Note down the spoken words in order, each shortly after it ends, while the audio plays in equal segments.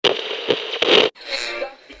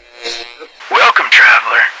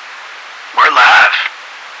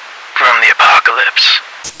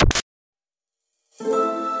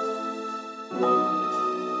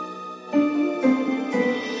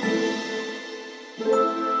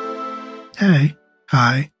Hey,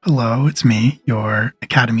 hi, hello, it's me, your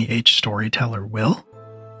Academy H storyteller, Will,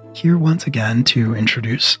 here once again to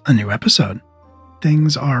introduce a new episode.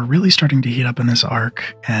 Things are really starting to heat up in this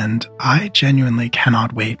arc, and I genuinely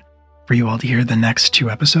cannot wait for you all to hear the next two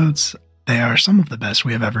episodes. They are some of the best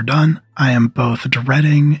we have ever done. I am both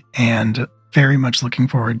dreading and very much looking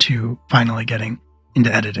forward to finally getting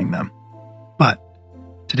into editing them. But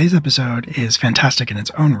today's episode is fantastic in its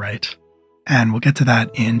own right, and we'll get to that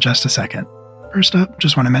in just a second. First up,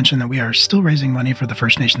 just want to mention that we are still raising money for the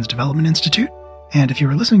First Nations Development Institute, and if you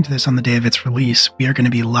are listening to this on the day of its release, we are going to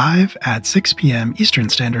be live at 6 p.m. Eastern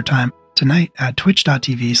Standard Time tonight at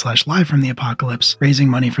twitch.tv/live from the apocalypse, raising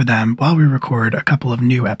money for them while we record a couple of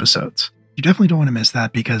new episodes. You definitely don't want to miss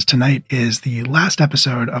that because tonight is the last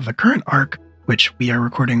episode of the current arc, which we are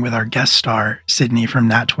recording with our guest star, Sydney from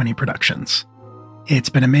Nat20 Productions. It's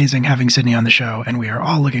been amazing having Sydney on the show, and we are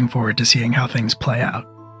all looking forward to seeing how things play out.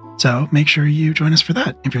 So make sure you join us for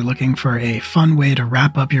that if you're looking for a fun way to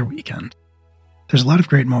wrap up your weekend. There's a lot of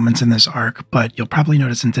great moments in this arc, but you'll probably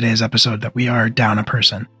notice in today's episode that we are down a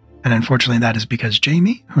person. And unfortunately that is because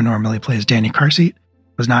Jamie, who normally plays Danny Carseat,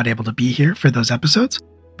 was not able to be here for those episodes.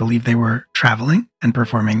 I believe they were traveling and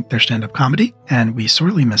performing their stand-up comedy, and we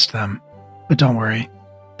sorely missed them. But don't worry,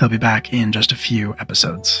 they'll be back in just a few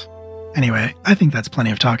episodes. Anyway, I think that's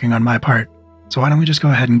plenty of talking on my part, so why don't we just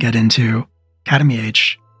go ahead and get into Academy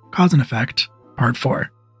H, Cause and Effect, Part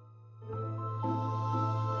 4.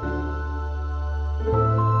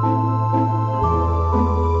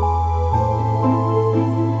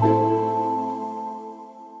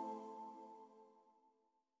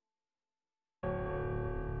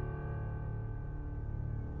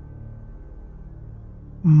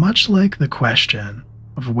 Much like the question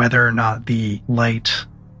of whether or not the light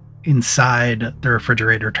inside the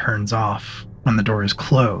refrigerator turns off when the door is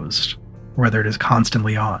closed, or whether it is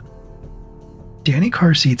constantly on, Danny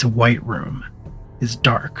Carseat's white room is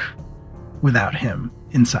dark without him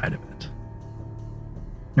inside of it.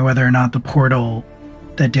 Now, whether or not the portal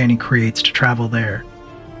that Danny creates to travel there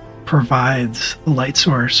provides a light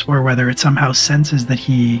source, or whether it somehow senses that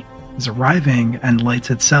he is arriving and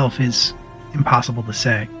lights itself, is impossible to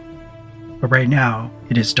say. But right now,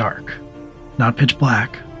 it is dark. Not pitch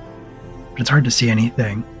black, but it's hard to see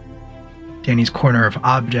anything. Danny's corner of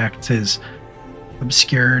objects is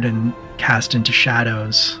obscured and cast into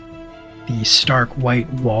shadows. The stark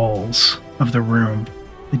white walls of the room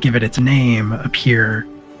that give it its name appear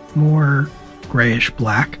more grayish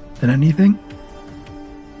black than anything.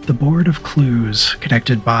 The board of clues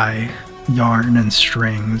connected by yarn and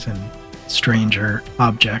strings and stranger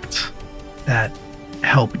objects that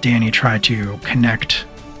help Danny try to connect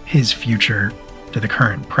his future to the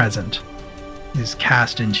current present is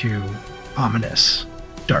cast into ominous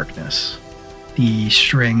darkness. The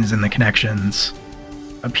strings and the connections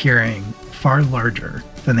appearing far larger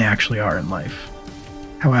than they actually are in life.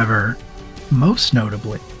 However, most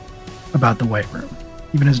notably about the White Room,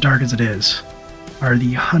 even as dark as it is, are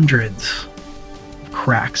the hundreds of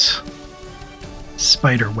cracks,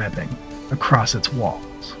 spider webbing across its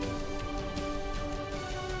walls.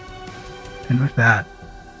 And with that,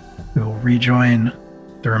 we will rejoin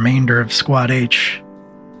the remainder of Squad H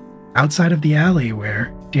outside of the alley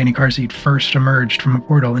where Danny Carseat first emerged from a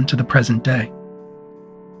portal into the present day.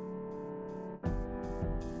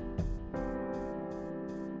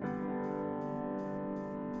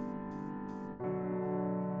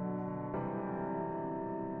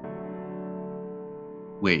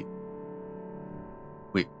 Wait.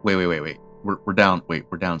 We're down. Wait,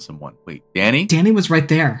 we're down someone. Wait, Danny? Danny was right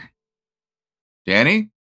there. Danny?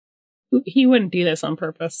 He wouldn't do this on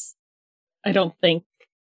purpose. I don't think.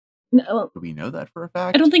 No. Do we know that for a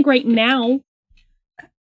fact? I don't think right now.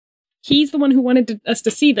 He's the one who wanted us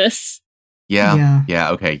to see this. Yeah.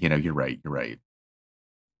 Okay. You're right.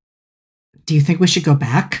 Do you think we should go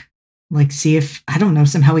back? Like, see if, I don't know,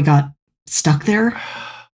 somehow we got stuck there?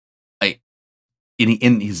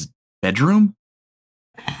 In his bedroom?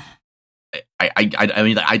 I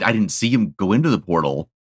mean, I didn't see him go into the portal.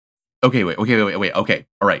 Okay, wait. Okay,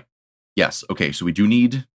 all right. Yes, okay, so we do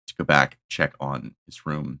need to go back, check on his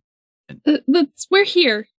room. And we're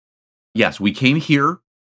here. Yes, we came here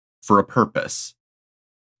for a purpose.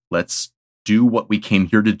 Let's do what we came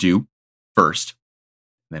here to do first,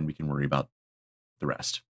 then we can worry about the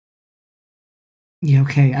rest. Yeah,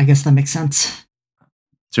 okay, I guess that makes sense.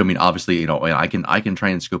 So, I mean, obviously, I can try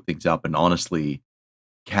and scope things up, and honestly,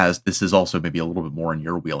 Kaz, this is also maybe a little bit more in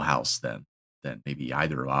your wheelhouse than maybe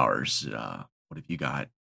either of ours. What have you got?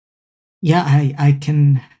 Yeah, I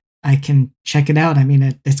can check it out. I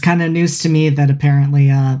mean, it's kind of news to me that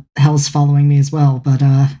apparently Hell's following me as well, but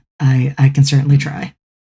I can certainly try.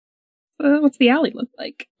 What's the alley look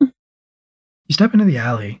like? You step into the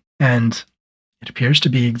alley, and it appears to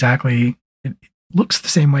be it looks the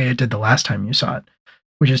same way it did the last time you saw it,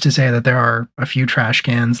 which is to say that there are a few trash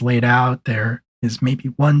cans laid out. There is maybe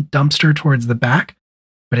one dumpster towards the back,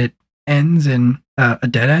 but it ends in a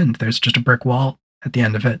dead end. There's just a brick wall at the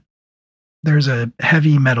end of it. There's a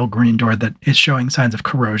heavy metal green door that is showing signs of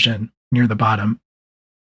corrosion near the bottom,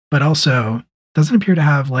 but also doesn't appear to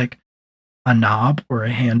have like a knob or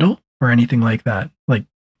a handle or anything like that. Like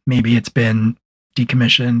maybe it's been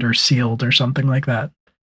decommissioned or sealed or something like that,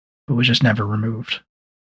 but was just never removed.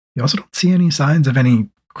 You also don't see any signs of any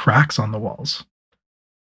cracks on the walls.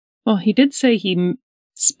 Well, he did say he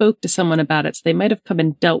spoke to someone about it, so they might have come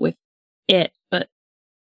and dealt with it, but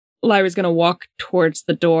Lyra's going to walk towards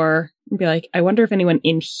the door and be like, I wonder if anyone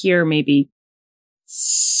in here maybe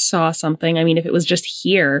saw something. I mean, if it was just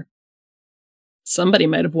here, somebody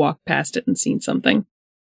might have walked past it and seen something.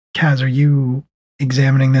 Kaz, are you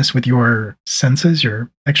examining this with your senses,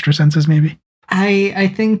 your extra senses maybe?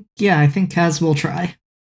 I think Kaz will try.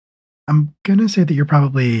 I'm going to say that you're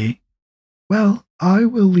probably, well, I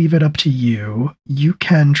will leave it up to you. You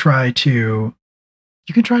can try to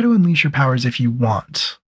unleash your powers if you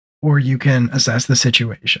want, or you can assess the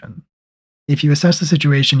situation. If you assess the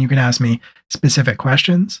situation, you can ask me specific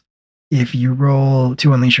questions. If you roll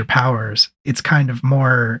to unleash your powers, it's kind of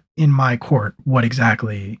more in my court what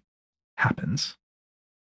exactly happens.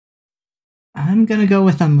 I'm going to go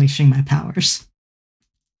with unleashing my powers.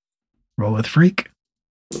 Roll with freak.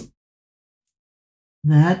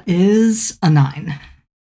 That is a 9.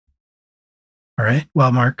 All right.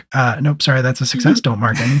 Well, mark. Nope. Sorry, that's a success. Don't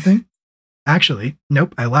mark anything. Actually,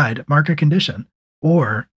 nope. I lied. Mark a condition,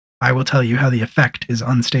 or I will tell you how the effect is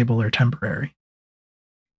unstable or temporary.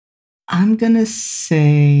 I'm going to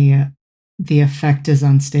say the effect is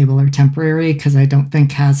unstable or temporary because I don't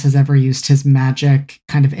think Kaz has ever used his magic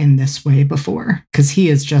kind of in this way before, because he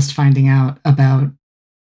is just finding out about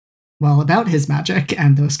his magic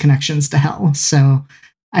and those connections to hell. So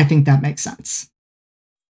I think that makes sense.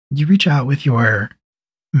 You reach out with your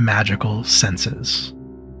magical senses.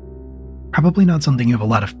 Probably not something you have a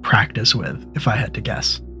lot of practice with, if I had to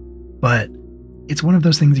guess. But it's one of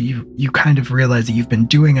those things that you kind of realize that you've been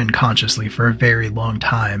doing unconsciously for a very long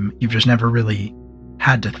time. You've just never really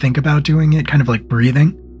had to think about doing it, kind of like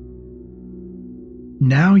breathing.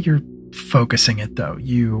 Now you're focusing it, though.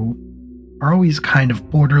 You are always kind of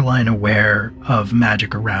borderline aware of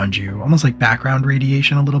magic around you, almost like background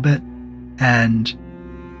radiation a little bit. And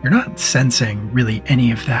you're not sensing really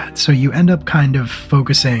any of that. So you end up kind of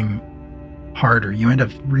focusing harder. You end up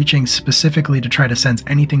reaching specifically to try to sense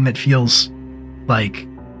anything that feels like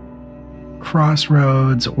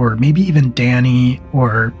Crossroads, or maybe even Danny,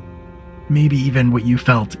 or maybe even what you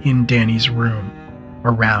felt in Danny's room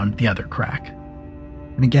around the other crack.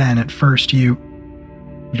 And again, at first you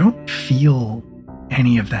don't feel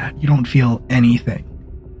any of that. You don't feel anything.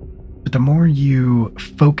 But the more you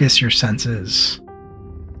focus your senses,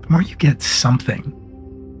 the more you get something.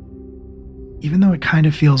 Even though it kind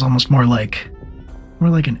of feels almost more like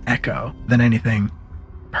an echo than anything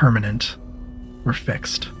permanent or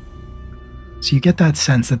fixed. So you get that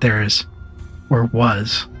sense that there is, or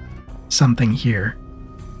was, something here.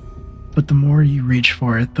 But the more you reach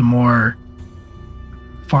for it, the more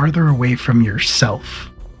farther away from yourself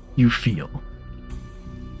you feel.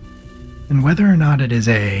 And whether or not it is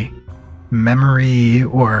a memory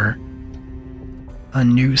or a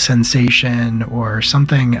new sensation or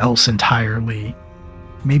something else entirely,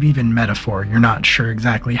 maybe even metaphor, you're not sure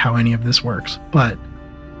exactly how any of this works, but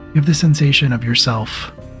you have the sensation of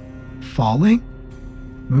yourself falling,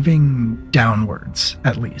 moving downwards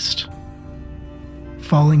at least,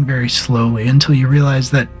 falling very slowly until you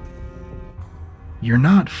realize that you're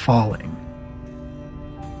not falling.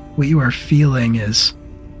 What you are feeling is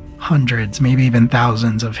hundreds, maybe even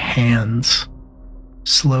thousands of hands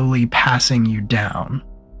slowly passing you down,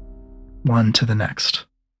 one to the next.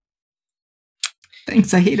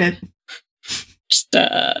 Thanks, I hate it.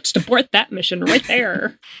 Just abort that mission right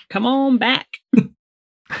there. Come on back.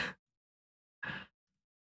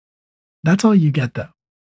 That's all you get, though.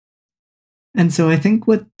 And so I think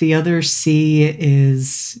what the others see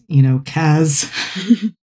is,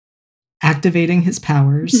 Kaz activating his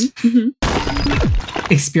powers,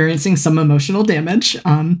 experiencing some emotional damage.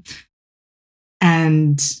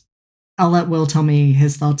 And I'll let Will tell me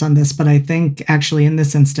his thoughts on this, but I think actually in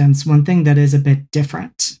this instance, one thing that is a bit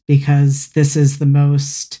different, because this is the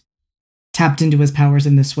most tapped into his powers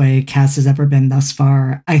in this way Kaz has ever been thus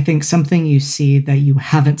far, I think something you see that you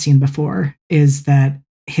haven't seen before is that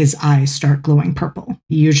his eyes start glowing purple.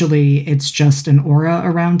 Usually it's just an aura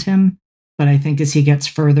around him, but I think as he gets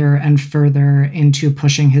further and further into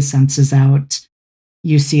pushing his senses out,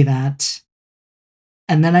 you see that.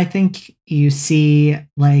 And then I think you see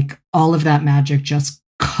like all of that magic just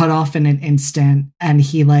cut off in an instant, and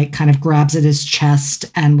he like kind of grabs at his chest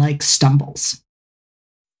and like stumbles.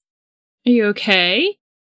 Are you okay?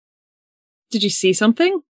 Did you see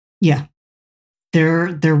something? Yeah.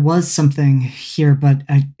 There was something here, but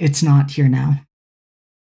it's not here now.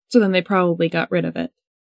 So then they probably got rid of it.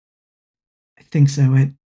 I think so.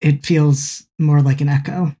 It feels more like an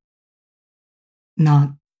echo. Not,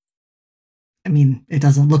 I mean, it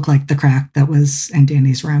doesn't look like the crack that was in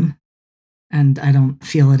Danny's room. And I don't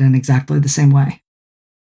feel it in exactly the same way.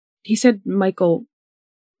 He said Michael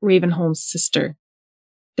Ravenholm's sister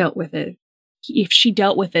dealt with it. If she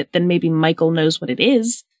dealt with it, then maybe Michael knows what it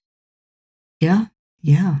is. Yeah.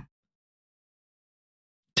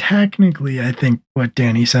 Technically, I think what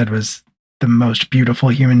Danny said was the most beautiful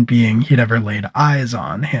human being he'd ever laid eyes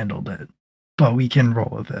on handled it. But we can roll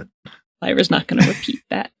with it. Lyra's not going to repeat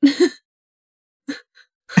that.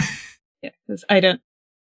 Yeah, because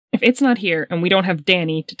if it's not here and we don't have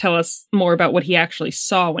Danny to tell us more about what he actually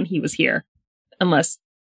saw when he was here, does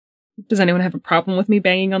anyone have a problem with me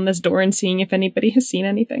banging on this door and seeing if anybody has seen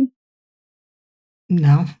anything?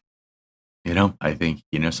 No. I think,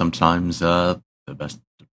 sometimes the best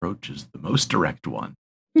approach is the most direct one.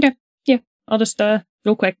 Okay. Yeah. I'll just,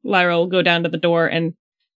 real quick, Lyra will go down to the door, and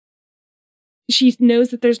she knows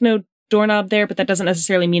that there's no doorknob there, but that doesn't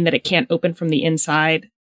necessarily mean that it can't open from the inside.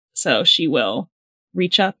 So she will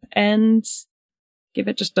reach up and give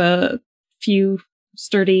it just a few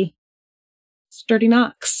sturdy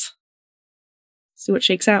knocks. See what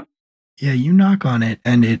shakes out. Yeah, you knock on it,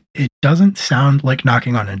 and it doesn't sound like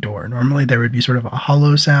knocking on a door. Normally there would be sort of a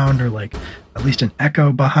hollow sound or like at least an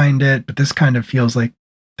echo behind it, but this kind of feels like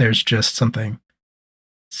there's just something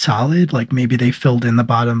solid, like maybe they filled in the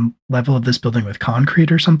bottom level of this building with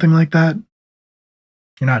concrete or something like that.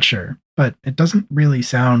 You're not sure, but it doesn't really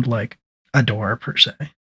sound like a door per se.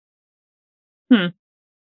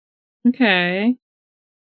 Okay.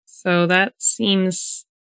 So that seems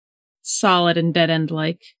solid and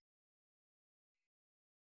dead-end-like.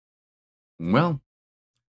 Well,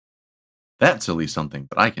 that's at least something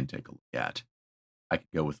that I can take a look at. I could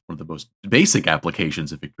go with one of the most basic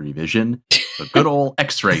applications of Victory Vision, the good old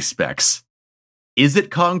X-ray specs. Is it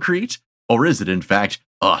concrete, or is it, in fact,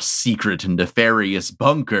 a secret and nefarious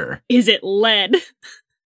bunker? Is it lead?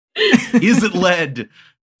 Is it lead?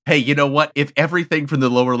 Hey, you know what? If everything from the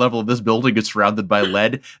lower level of this building is surrounded by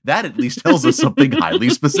lead, that at least tells us something highly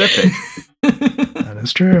specific. That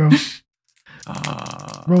is true.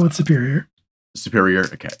 Roll with superior. Superior,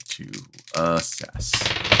 okay, to assess.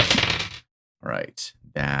 All right,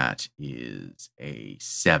 that is a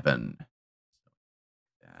 7.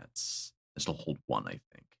 That'll hold 1, I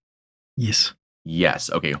think. Yes,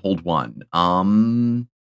 okay, hold 1.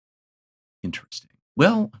 Interesting.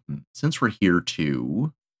 Well, since we're here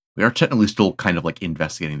too, we are technically still kind of like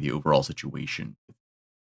investigating the overall situation with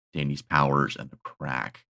Danny's powers and the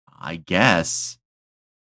crack. I guess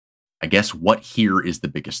what here is the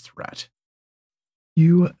biggest threat?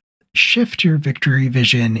 You shift your Victory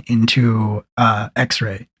Vision into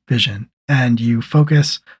X-ray vision, and you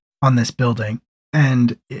focus on this building.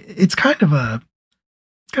 And it's kind of a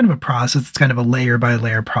process. It's kind of a layer by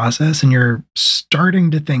layer process, and you're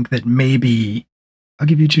starting to think that maybe I'll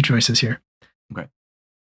give you 2 choices here. Okay.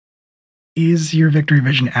 Is your Victory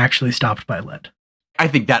Vision actually stopped by lead? I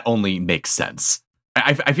think that only makes sense.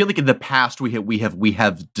 I feel like in the past we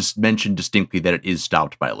have just mentioned distinctly that it is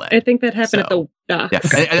stopped by lead. I think that happened at the dock. Yeah.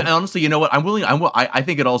 Okay. And honestly, you know what? I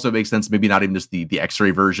think it also makes sense. Maybe not even just the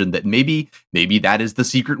X-ray version. That maybe that is the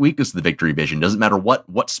secret weakness of the Victory Vision. Doesn't matter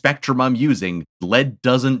what spectrum I'm using. Lead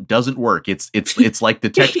doesn't work. It's like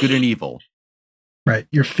detect good and evil. Right.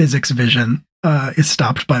 Your physics vision is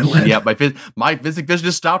stopped by lead. Yeah. My physics vision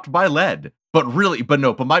is stopped by lead. But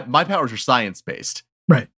my powers are science based.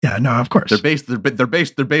 Right. Yeah, no, of course. They're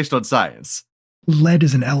based on science. Lead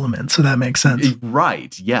is an element, so that makes sense.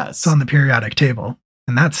 Right, yes. It's on the periodic table,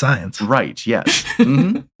 and that's science. Right, yes.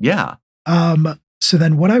 Mm-hmm. Yeah. So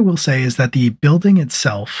then what I will say is that the building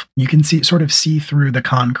itself, you can sort of see through the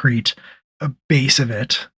concrete base of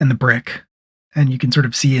it and the brick, and you can sort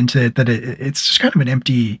of see into it that it's just kind of an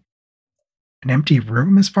empty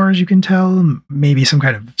room as far as you can tell. Maybe some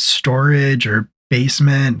kind of storage or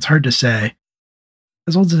basement. It's hard to say.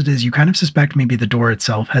 As old as it is, you kind of suspect maybe the door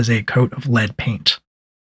itself has a coat of lead paint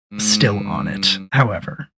still on it.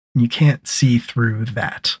 However, you can't see through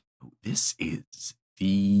that. This is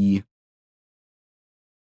the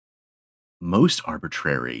most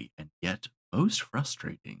arbitrary and yet most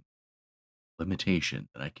frustrating limitation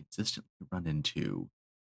that I consistently run into.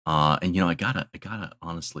 And I gotta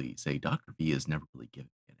honestly say, Dr. V has never really given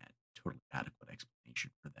me a totally adequate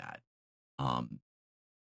explanation for that. I'm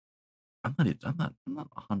not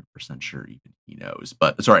 100% sure even he knows.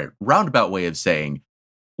 But sorry, roundabout way of saying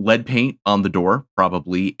lead paint on the door,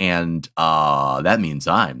 probably, and that means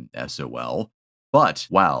I'm SOL. But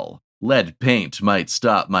while lead paint might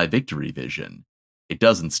stop my victory vision, it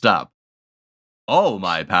doesn't stop all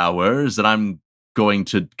my powers, and I'm going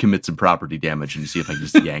to commit some property damage and see if I can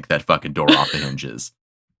just yank that fucking door off the hinges.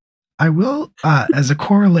 I will, as a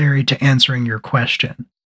corollary to answering your question,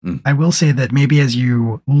 I will say that maybe as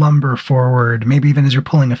you lumber forward, maybe even as you're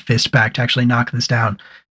pulling a fist back to actually knock this down,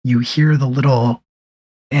 you hear the little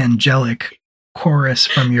angelic chorus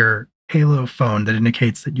from your Halo phone that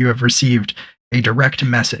indicates that you have received a direct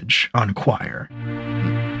message on Choir.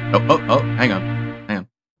 Oh, hang on.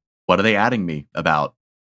 What are they adding me about?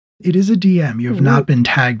 It is a DM. You have not been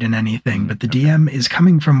tagged in anything, but the DM is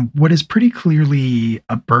coming from what is pretty clearly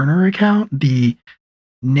a burner account. The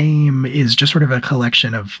name is just sort of a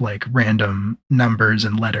collection of like random numbers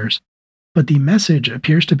and letters, but the message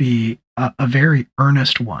appears to be a very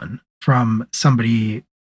earnest one from somebody.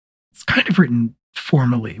 It's kind of written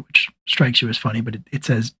formally, which strikes you as funny, but it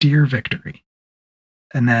says, "Dear Victory."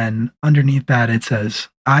 And then underneath that, it says,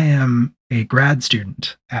 "I am a grad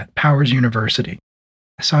student at Powers University.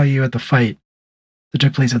 I saw you at the fight that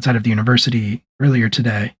took place outside of the university earlier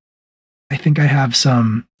today. I think I have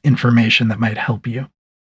some information that might help you.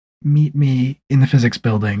 Meet me in the physics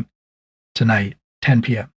building tonight, 10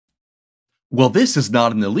 p.m. Well, this is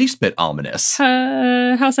not in the least bit ominous.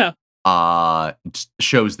 How so?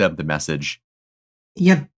 Shows them the message.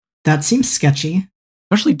 Yeah, that seems sketchy.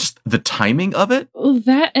 Especially just the timing of it. Well,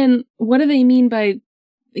 that, and what do they mean by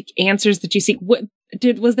like answers that you seek?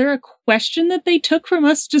 Was there a question that they took from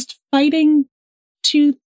us just fighting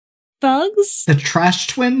two thugs? The trash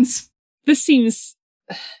twins? This seems...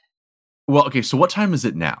 Well, okay, so what time is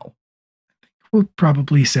it now? We'll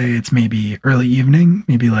probably say it's maybe early evening,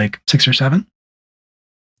 maybe like 6 or 7.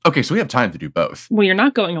 Okay, so we have time to do both. Well, you're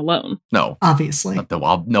not going alone. No. Obviously.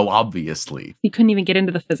 No, obviously. You couldn't even get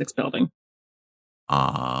into the physics building.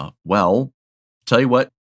 Well, tell you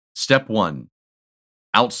what. Step 1,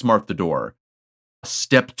 outsmart the door.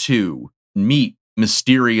 Step 2, meet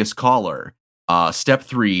mysterious caller. Step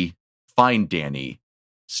 3, find Danny.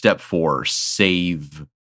 Step 4, save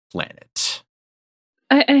planet.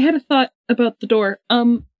 I had a thought about the door.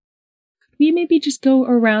 Could we maybe just go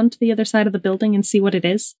around to the other side of the building and see what it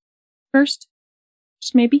is first?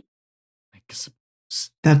 Just maybe? I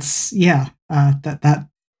suppose. That's, yeah.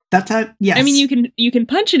 That's yes. I mean, you can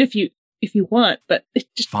punch it if you want, but it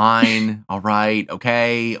just... Fine. All right.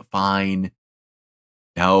 Okay. Fine.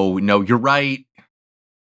 No, you're right.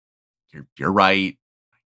 You're right.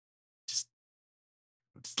 Just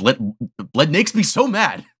lead makes me so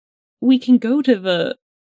mad. We can go to the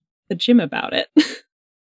gym about it.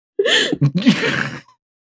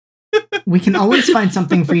 We can always find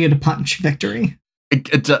something for you to punch, Victory.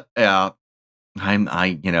 In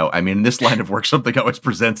this line of work, something always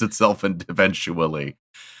presents itself and eventually.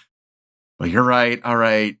 But you're right. All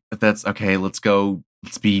right. That's okay. Let's go.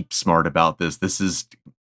 Let's be smart about this. This is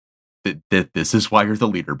why you're the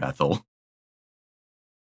leader, Bethel.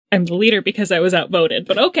 I'm the leader because I was outvoted,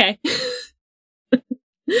 but okay.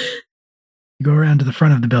 You go around to the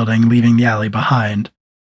front of the building, leaving the alley behind.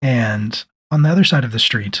 And on the other side of the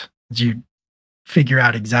street, as you figure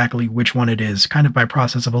out exactly which one it is, kind of by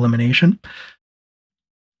process of elimination,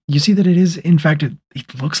 you see that it is, in fact, it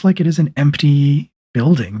looks like it is an empty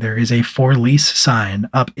building. There is a for lease sign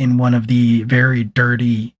up in one of the very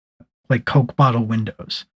dirty, like, Coke bottle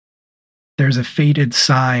windows. There's a faded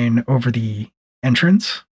sign over the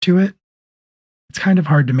entrance to it. It's kind of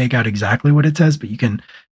hard to make out exactly what it says, but you can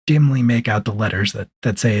dimly make out the letters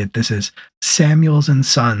that say this is Samuels and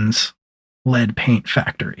Sons Lead Paint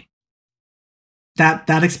Factory.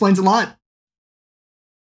 That explains a lot.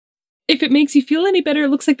 If it makes you feel any better, it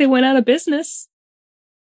looks like they went out of business.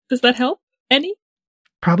 Does that help any?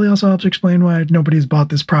 Probably also helps explain why nobody's bought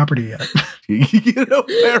this property yet.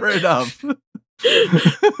 Fair enough.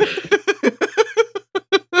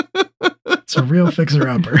 It's a real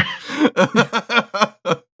fixer-upper.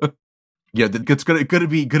 Yeah, it's gonna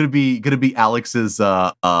be Alex's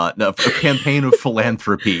a campaign of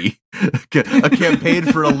philanthropy, a campaign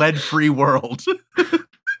for a lead-free world.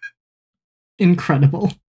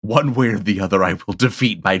 Incredible. One way or the other, I will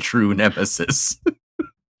defeat my true nemesis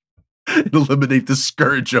and eliminate the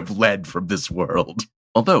scourge of lead from this world.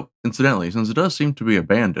 Although, incidentally, since it does seem to be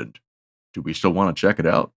abandoned, do we still want to check it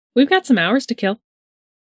out? We've got some hours to kill.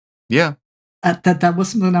 Yeah. That was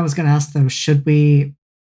something I was going to ask, though. Should we,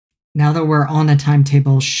 now that we're on a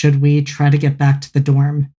timetable, should we try to get back to the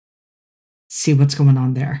dorm, see what's going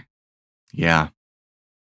on there? Yeah.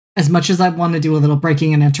 As much as I want to do a little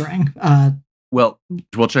breaking and entering. Well,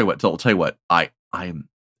 I'll tell you what. I'm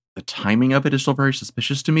the timing of it is still very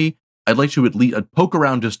suspicious to me. I'd like to at least poke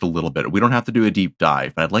around just a little bit. We don't have to do a deep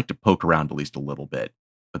dive, but I'd like to poke around at least a little bit.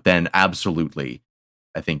 But then, absolutely,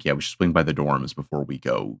 I think, we should swing by the dorms before we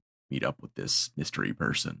go meet up with this mystery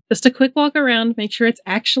person. Just a quick walk around, make sure it's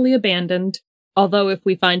actually abandoned. Although if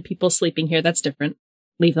we find people sleeping here, that's different.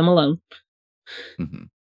 Leave them alone. Mm-hmm.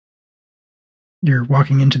 You're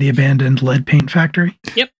walking into the abandoned lead paint factory?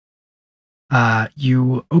 Yep.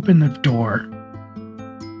 You open the door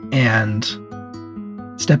and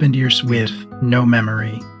step into your with no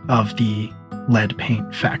memory of the lead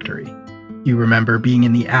paint factory. You remember being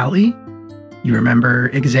in the alley. You remember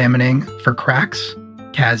examining for cracks.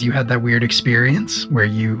 Kaz, you had that weird experience where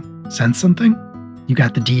you sensed something. You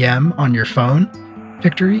got the DM on your phone,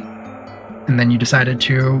 Victory. And then you decided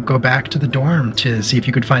to go back to the dorm to see if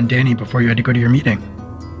you could find Danny before you had to go to your meeting.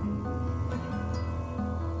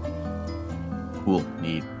 Cool.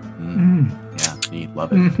 Neat. Yeah, neat.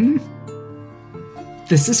 Love it. Mm-hmm.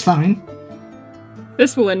 This is fine.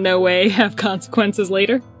 This will in no way have consequences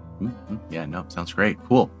later. Mm-hmm. Yeah, no, sounds great.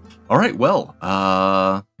 Cool. All right, well,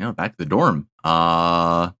 back to the dorm.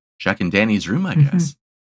 Checking Danny's room, I guess.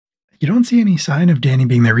 You don't see any sign of Danny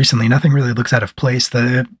being there recently. Nothing really looks out of place.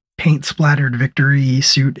 The paint-splattered Victory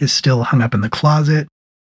suit is still hung up in the closet.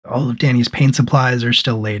 All of Danny's paint supplies are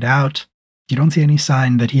still laid out. You don't see any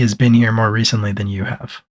sign that he has been here more recently than you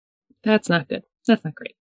have. That's not good. That's not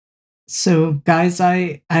great. So, guys,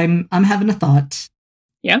 I'm having a thought.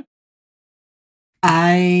 Yeah?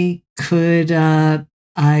 I could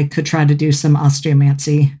try to do some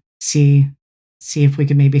osteomancy, see if we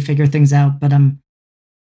could maybe figure things out, but I'm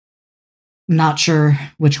not sure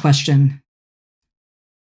which question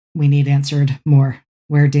we need answered more,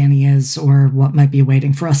 where Danny is or what might be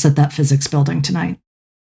waiting for us at that physics building tonight.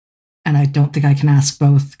 And I don't think I can ask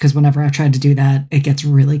both, because whenever I've tried to do that, it gets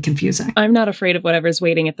really confusing. I'm not afraid of whatever's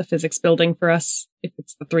waiting at the physics building for us, if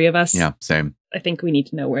it's the three of us. Yeah, same. I think we need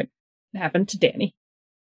to know what happened to Danny.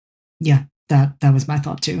 Yeah, that was my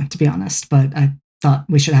thought too, to be honest. But I thought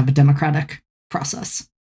we should have a democratic process.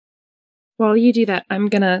 While you do that, I'm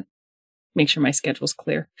going to make sure my schedule's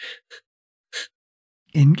clear.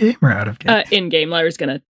 In-game or out of game? In-game. Lyra's going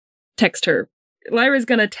to text her. Lyra's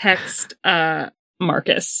going to text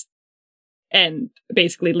Marcus and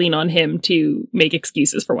basically lean on him to make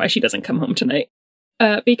excuses for why she doesn't come home tonight.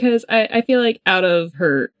 Because I feel like out of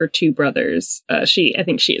her two brothers, I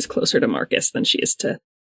think she is closer to Marcus than she is to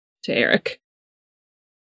Eric.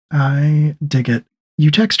 I dig it.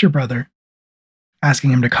 You text your brother,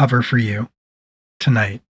 asking him to cover for you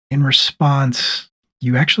tonight. In response,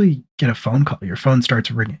 you actually get a phone call. Your phone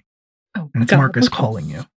starts ringing. Oh, and it's Marcus calling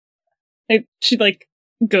you. She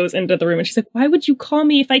goes into the room and she's like, "Why would you call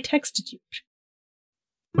me if I texted you?"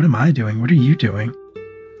 What am I doing? What are you doing?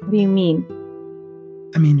 What do you mean?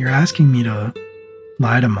 I mean, you're asking me to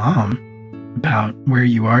lie to Mom about where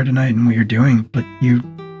you are tonight and what you're doing, but you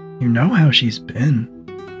know how she's been.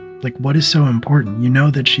 Like, what is so important? You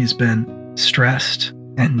know that she's been stressed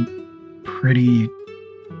and pretty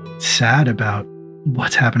sad about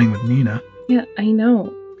what's happening with Nina. Yeah, I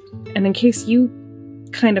know. And in case you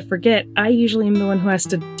kind of forget, I usually am the one who has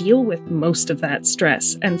to deal with most of that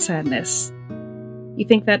stress and sadness. You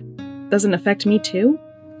think that doesn't affect me too?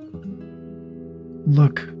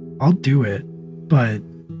 Look, I'll do it, but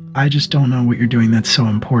I just don't know what you're doing that's so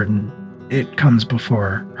important. It comes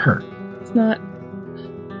before her.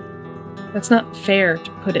 That's not fair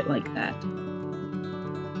to put it like that.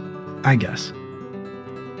 I guess.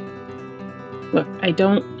 Look, I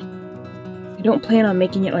don't plan on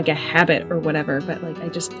making it like a habit or whatever, but like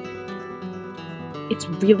it's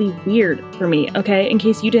really weird for me, okay? In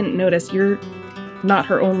case you didn't notice, you're not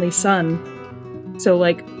her only son. So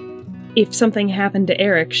like, if something happened to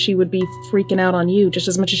Eric, she would be freaking out on you just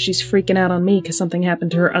as much as she's freaking out on me because something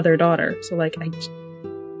happened to her other daughter. So like,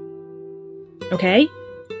 okay?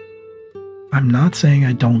 I'm not saying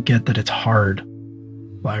I don't get that it's hard,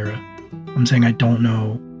 Lyra. I'm saying I don't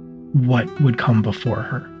know what would come before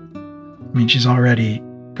her. I mean, she's already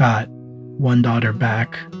got one daughter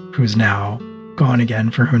back who's now gone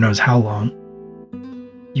again for who knows how long.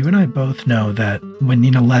 You and I both know that when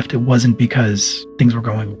Nina left, it wasn't because things were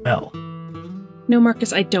going well. No,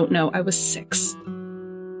 Marcus, I don't know. I was 6.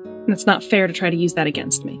 And it's not fair to try to use that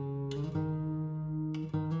against me.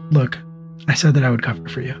 Look, I said that I would cover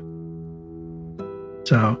for you.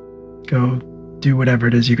 So go do whatever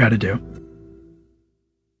it is you got to do.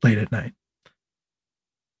 Late at night.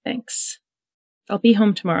 Thanks. I'll be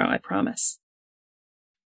home tomorrow, I promise.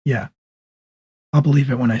 Yeah. I'll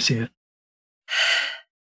believe it when I see it.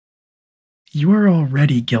 You are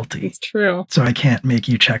already guilty. It's true. So I can't make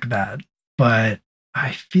you check that. But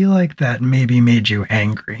I feel like that maybe made you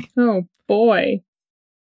angry. Oh, boy.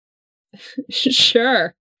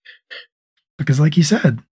 Sure. Because like you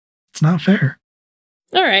said, it's not fair.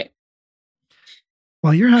 All right.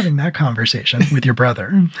 While you're having that conversation with your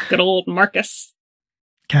brother. Good old Marcus.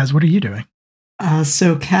 Kaz, what are you doing?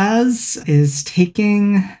 So Kaz is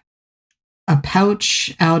taking a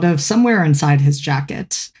pouch out of somewhere inside his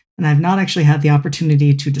jacket. And I've not actually had the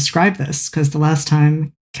opportunity to describe this because the last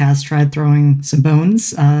time Kaz tried throwing some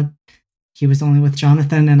bones, he was only with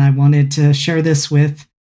Jonathan, and I wanted to share this with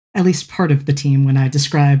at least part of the team when I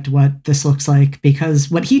described what this looks like,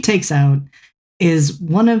 because what he takes out is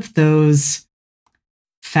one of those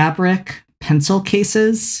fabric pencil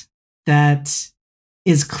cases that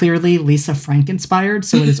is clearly Lisa Frank inspired.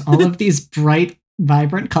 So it is all of these bright,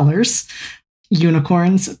 vibrant colors,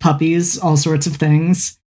 unicorns, puppies, all sorts of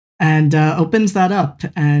things, and opens that up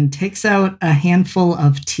and takes out a handful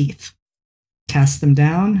of teeth, casts them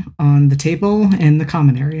down on the table in the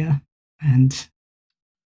common area, and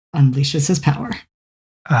unleashes his power.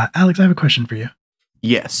 Alex, I have a question for you.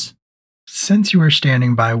 Yes. Since you are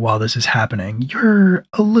standing by while this is happening, you're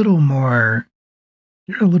a little more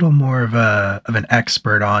of an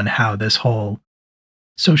expert on how this whole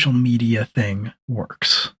social media thing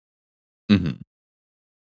works. Mm-hmm.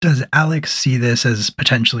 Does Alex see this as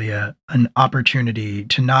potentially an opportunity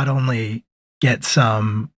to not only get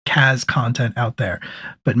some Kaz content out there,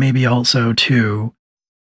 but maybe also to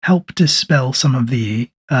help dispel some of the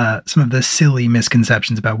silly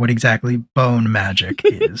misconceptions about what exactly bone magic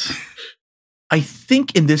is? I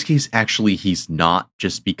think in this case, actually, he's not,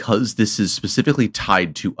 just because this is specifically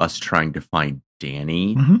tied to us trying to find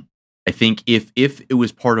Danny. Mm-hmm. I think if it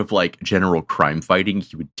was part of like general crime fighting,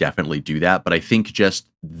 he would definitely do that. But I think just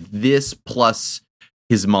this plus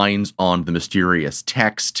his mind's on the mysterious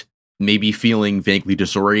text, maybe feeling vaguely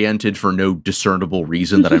disoriented for no discernible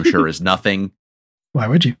reason that I'm sure is nothing. Why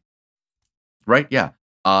would you? Right? Yeah.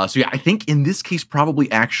 So yeah, I think in this case,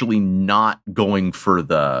 probably actually not going for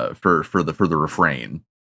the refrain.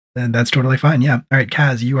 And that's totally fine. Yeah. All right,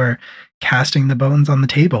 Kaz, you are casting the bones on the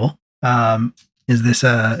table. Is this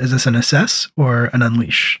an assess or an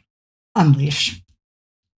unleash? Unleash.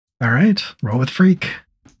 All right, roll with freak.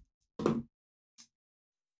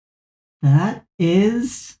 That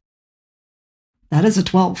is a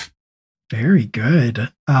 12. Very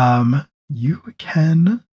good. You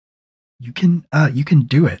can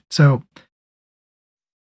do it. So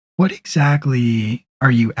what exactly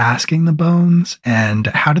are you asking the bones, and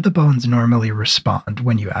how do the bones normally respond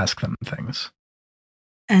when you ask them things?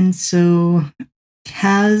 And so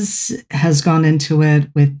Kaz has gone into it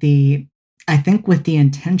with the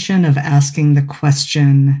intention of asking the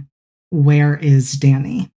question, where is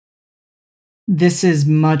Danny? This is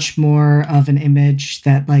much more of an image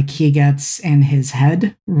that like he gets in his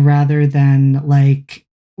head rather than like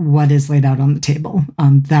what is laid out on the table.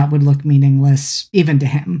 That would look meaningless even to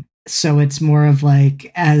him. So it's more of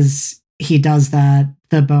like, as he does that,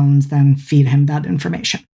 the bones then feed him that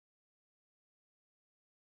information.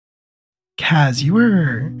 Kaz, you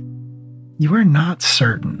are not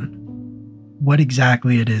certain what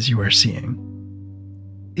exactly it is you are seeing.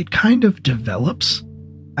 It kind of develops,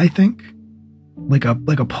 I think, like a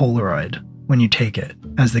Polaroid when you take it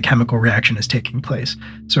as the chemical reaction is taking place.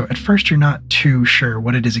 So at first you're not too sure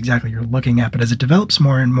what it is exactly you're looking at, but as it develops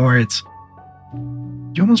more and more,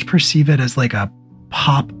 you almost perceive it as like a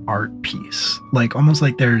pop art piece, like almost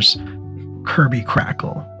like there's Kirby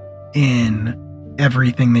Crackle in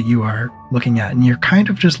everything that you are looking at, and you're kind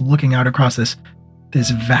of just looking out across this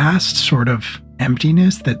vast sort of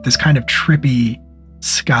emptiness, that this kind of trippy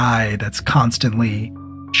sky that's constantly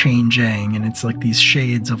changing, and it's like these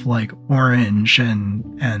shades of like orange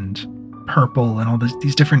and purple and all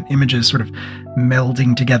these different images sort of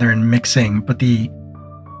melding together and mixing, but the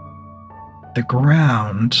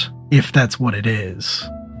ground, if that's what it is,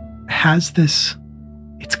 has this,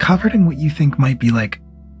 it's covered in what you think might be like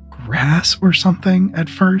grass or something at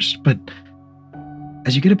first, but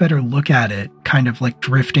as you get a better look at it, kind of like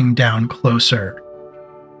drifting down closer,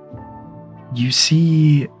 you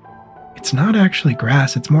see it's not actually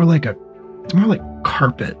grass. It's more like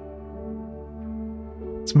carpet.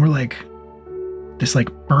 It's more like this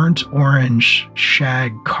like burnt orange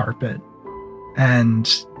shag carpet. And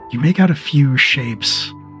you make out a few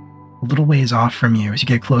shapes a little ways off from you. As you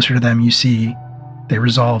get closer to them, you see they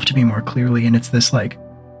resolve to be more clearly, and it's this like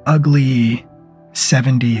ugly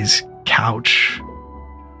 70s couch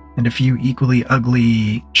and a few equally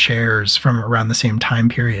ugly chairs from around the same time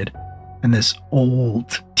period, and this old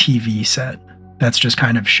TV set that's just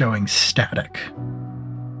kind of showing static.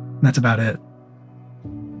 And that's about it.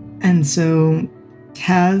 And so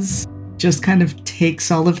Kaz just kind of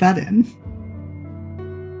takes all of that in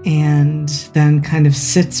and then kind of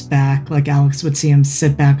sits back, like Alex would see him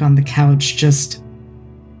sit back on the couch, just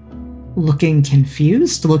looking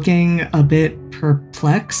confused, looking a bit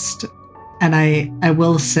perplexed. And I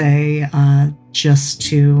will say, just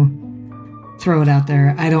to throw it out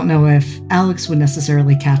there, I don't know if Alex would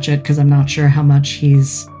necessarily catch it, because I'm not sure how much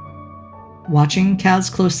he's watching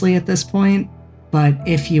Kaz closely at this point. But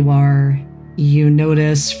if you are, you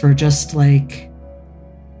notice for just like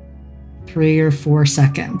 3 or 4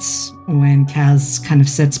 seconds when Kaz kind of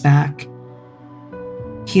sits back,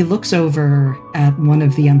 he looks over at one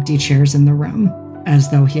of the empty chairs in the room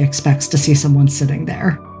as though he expects to see someone sitting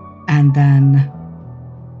there, and then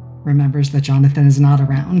remembers that Jonathan is not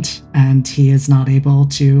around and he is not able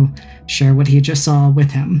to share what he just saw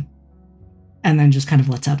with him, and then just kind of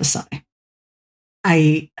lets out a sigh.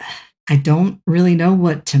 I don't really know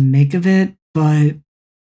what to make of it, but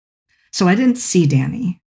so I didn't see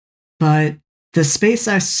Danny, but the space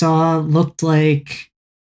I saw looked like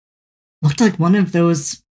one of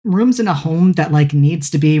those rooms in a home that like needs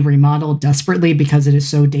to be remodeled desperately because it is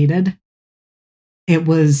so dated. It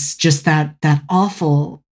was just that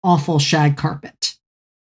awful shag carpet.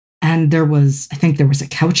 And I think there was a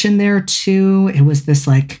couch in there too. It was this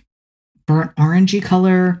like burnt orangey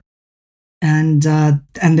color. And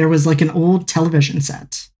there was like an old television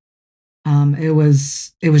set. It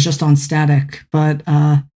was just on static, but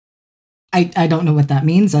I don't know what that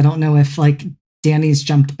means. I don't know if like Danny's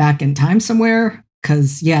jumped back in time somewhere,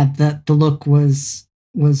 because yeah, the look was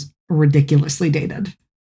ridiculously dated.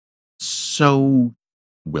 So,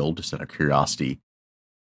 Will, just out of curiosity,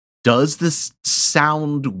 does this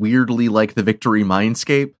sound weirdly like the Victory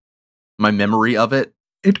Mindscape? My memory of it?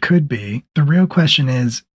 It could be. The real question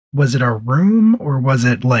is, was it a room or was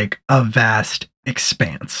it like a vast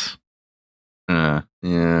expanse?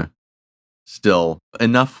 Yeah. Still,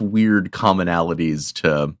 enough weird commonalities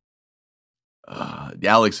to...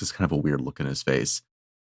 Alex has kind of a weird look in his face.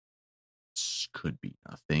 This could be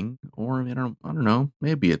nothing, or I don't know.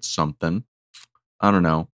 Maybe it's something. I don't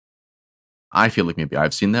know. I feel like maybe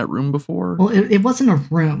I've seen that room before. Well, it wasn't a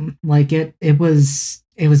room. Like it was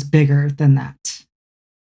bigger than that.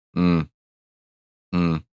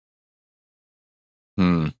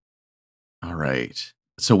 All right.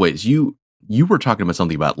 So wait, you were talking about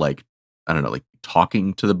something about like, I don't know, like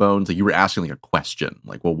talking to the bones. Like you were asking like a question.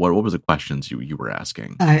 Like, well, what was the questions you were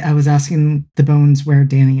asking? I was asking the bones where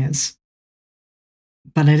Danny is,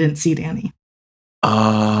 but I didn't see Danny.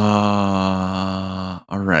 All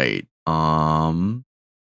right. I'm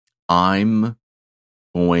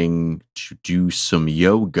going to do some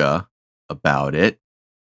yoga about it,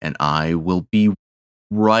 and I will be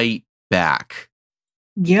right back.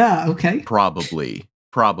 Yeah, okay. Probably.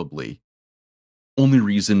 Only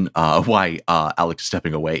reason why Alex is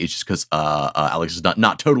stepping away is just because Alex is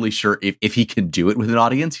not totally sure if he can do it with an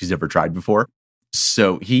audience. He's never tried before.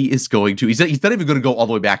 So he is going to, he's not even going to go all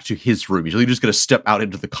the way back to his room. He's really just going to step out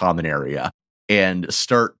into the common area and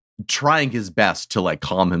start trying his best to like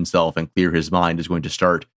calm himself and clear his mind. Is going to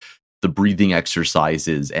start the breathing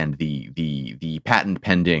exercises and the patent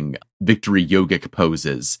pending victory yogic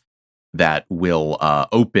poses that will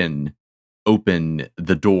open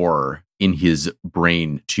the door in his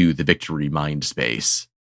brain to the victory mind space.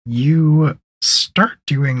 You start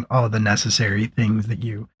doing all the necessary things that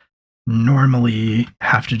you normally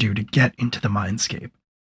have to do to get into the mindscape.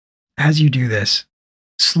 As you do this,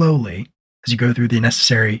 slowly, as you go through the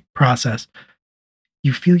necessary process,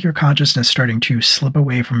 you feel your consciousness starting to slip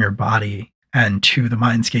away from your body and to the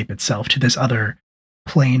mindscape itself, to this other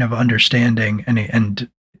plane of understanding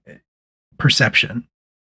and perception.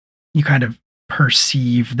 You kind of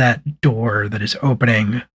perceive that door that is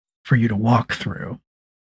opening for you to walk through.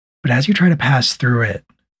 But as you try to pass through it,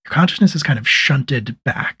 your consciousness is kind of shunted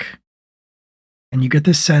back. And you get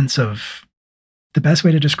this sense of, the best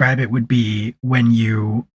way to describe it would be when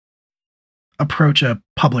you approach a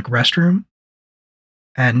public restroom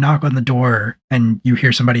and knock on the door and you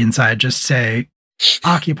hear somebody inside just say,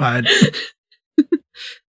 occupied.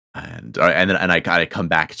 And I kind of come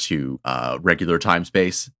back to regular time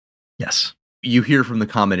space. Yes. You hear from the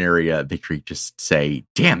common area, Victory just say,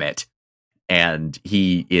 damn it. And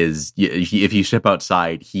if you step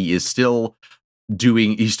outside, he is still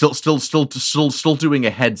doing, he's still doing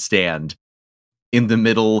a headstand in the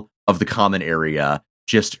middle of the common area,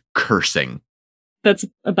 just cursing. That's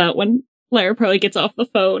about when Lyra probably gets off the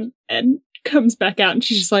phone and comes back out, and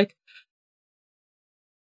she's just like,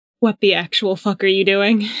 what the actual fuck are you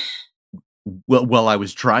doing? Well, I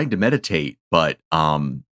was trying to meditate, but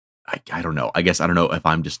I don't know. I guess I don't know if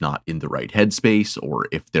I'm just not in the right headspace or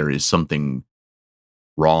if there is something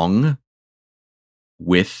wrong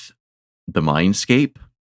with the mindscape.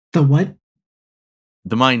 The what?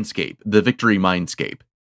 The mindscape. The victory mindscape.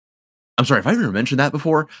 I'm sorry, if I ever mentioned that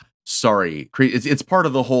before. Sorry. It's part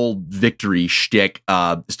of the whole victory shtick.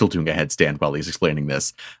 Still doing a headstand while he's explaining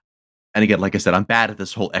this. And again, like I said, I'm bad at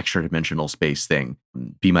this whole extra dimensional space thing.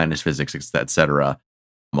 B- physics, etc.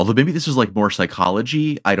 Although maybe this is like more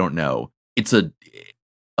psychology. I don't know. It's a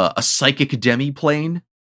psychic demi-plane.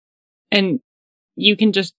 And you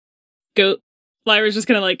can just go... Lyra's just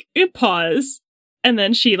gonna like pause. And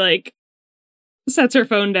then she like sets her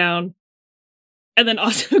phone down. And then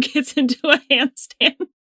also gets into a handstand.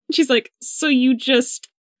 She's like, so you just...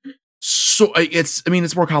 So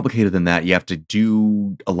it's more complicated than that. You have to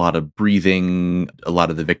do a lot of breathing, a lot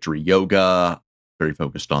of the victory yoga, very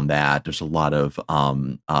focused on that. There's a lot of,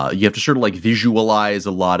 you have to sort of like visualize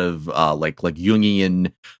a lot of like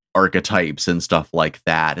Jungian archetypes and stuff like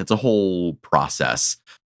that. It's a whole process,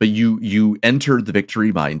 but you enter the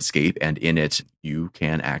victory mindscape, and in it you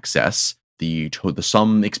can access the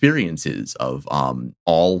some experiences of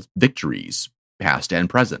all victories, past and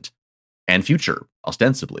present and future,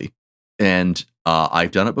 ostensibly. And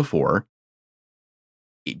I've done it before.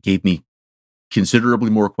 It gave me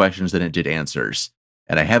considerably more questions than it did answers.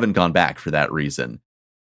 And I haven't gone back for that reason.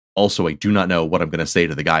 Also, I do not know what I'm going to say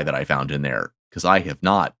to the guy that I found in there, because I have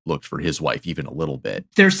not looked for his wife even a little bit.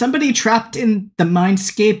 There's somebody trapped in the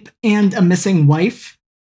mindscape and a missing wife.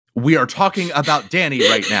 We are talking about Danny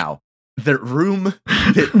right now. The room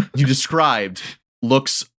that you described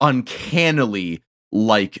looks uncannily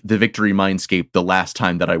like the victory mindscape the last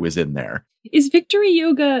time that I was in there. Is victory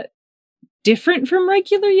yoga different from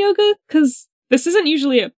regular yoga? Because this isn't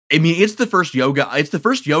usually it's the first yoga. It's the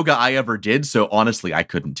first yoga I ever did. So honestly, I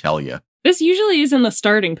couldn't tell you. This usually is in the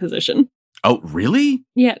starting position. Oh, really?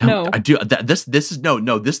 Yeah, no. I do. This is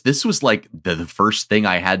no. This was like the first thing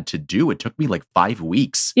I had to do. It took me like 5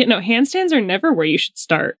 weeks. Yeah, no. Handstands are never where you should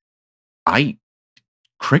start. I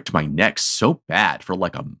cricked my neck so bad for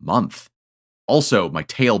like a month. Also, my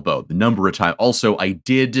tailbone, the number of times. Also, I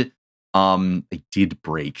did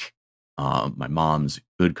break my mom's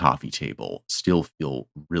good coffee table. Still feel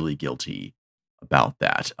really guilty about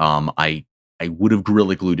that. I would have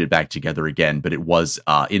Gorilla Glued it back together again, but it was,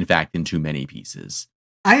 in fact, in too many pieces.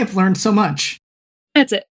 I have learned so much.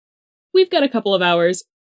 That's it. We've got a couple of hours.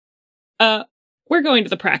 We're going to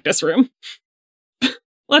the practice room.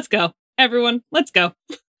 Let's go. Everyone, let's go.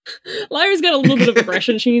 Lyra's got a little bit of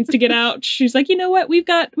aggression she needs to get out. She's like, you know what? We've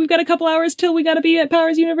got a couple hours till we got to be at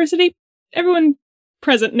Powers University. Everyone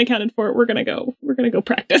present and accounted for. We're gonna go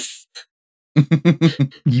practice.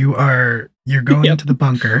 You're going into the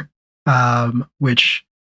bunker, which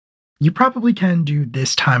you probably can do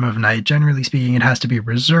this time of night. Generally speaking, it has to be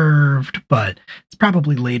reserved, but it's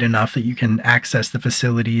probably late enough that you can access the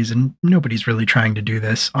facilities, and nobody's really trying to do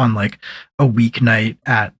this on like a weeknight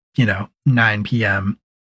at 9 p.m.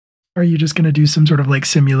 Are you just going to do some sort of like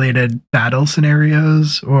simulated battle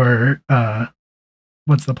scenarios, or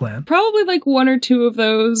what's the plan? Probably like one or two of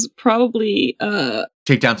those. Probably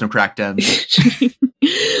take down some crack dens.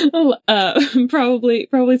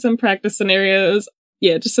 Probably some practice scenarios.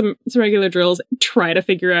 Yeah, just some regular drills. Try to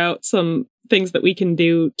figure out some things that we can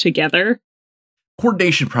do together.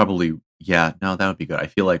 Coordination probably. Yeah, no, that would be good. I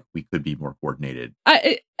feel like we could be more coordinated.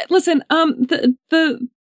 Listen, the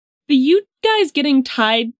you guys getting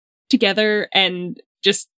tied together and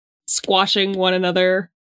just squashing one another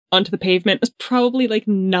onto the pavement is probably like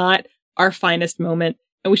not our finest moment,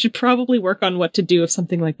 and we should probably work on what to do if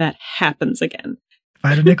something like that happens again. If I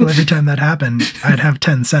had a nickel every time that happened, I'd have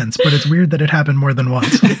 10 cents, but it's weird that it happened more than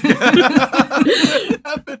once. It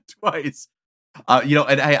happened twice.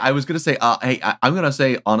 And I was going to say, I'm going to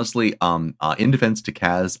say, honestly, in defense to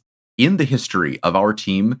Kaz, in the history of our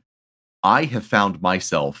team, I have found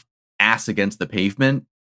myself ass against the pavement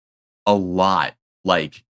a lot,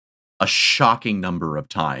 like a shocking number of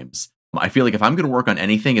times. I feel like if I'm going to work on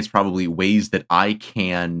anything, it's probably ways that I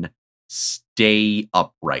can stay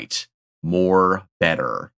upright more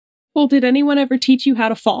better. Well, did anyone ever teach you how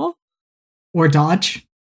to fall? Or dodge?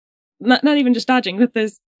 Not even just dodging, but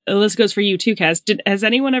there's this goes for you too, Kaz. Has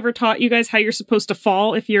anyone ever taught you guys how you're supposed to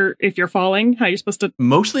fall if you're falling? How you're supposed to?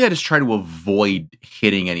 Mostly, I just try to avoid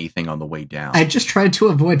hitting anything on the way down. I just tried to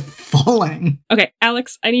avoid falling. Okay,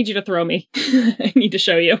 Alex, I need you to throw me. I need to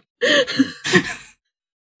show you.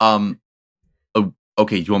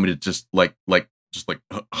 Okay. You want me to just like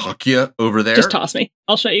huck you over there? Just toss me.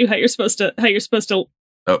 I'll show you how you're supposed to.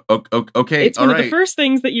 Oh, okay. It's one of the first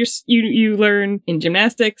things that you learn in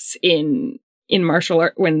gymnastics, in martial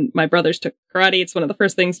art. When my brothers took karate, it's one of the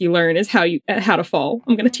first things you learn is how to fall.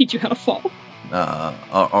 I'm going to teach you how to fall.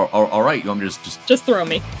 All right. You want me to just throw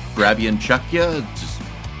me, grab you and chuck you? Just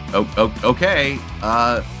okay.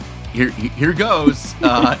 Here goes.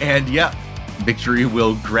 And yeah, Victory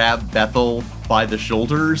will grab Bethel by the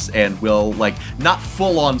shoulders and will not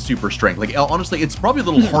full on super strength. Honestly, it's probably a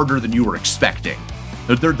little harder than you were expecting.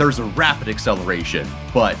 There's a rapid acceleration,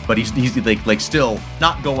 but he's still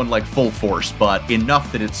not going full force, but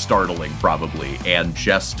enough that it's startling probably, and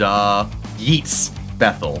just yeets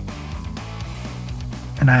Bethel.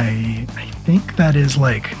 And I think that is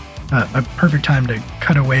a perfect time to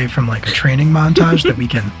cut away from a training montage that we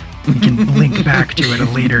can link back to at a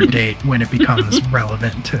later date when it becomes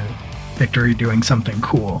relevant to Victory doing something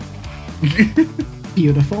cool.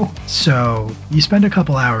 Beautiful. So you spend a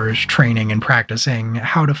couple hours training and practicing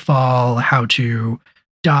how to fall, how to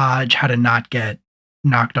dodge, how to not get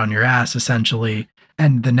knocked on your ass, essentially.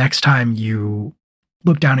 And the next time you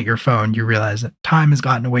look down at your phone, you realize that time has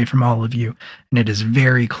gotten away from all of you, and it is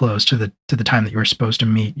very close to the time that you were supposed to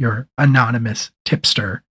meet your anonymous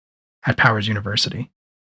tipster at Powers University.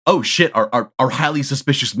 Oh shit! Our highly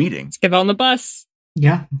suspicious meeting. Let's get on the bus.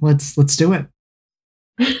 Yeah, let's do it.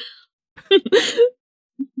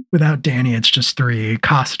 Without Danny, it's just 3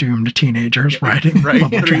 costumed teenagers riding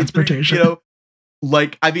public transportation. Hey,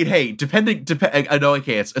 I know.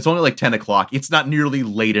 Okay, it's only 10 o'clock. It's not nearly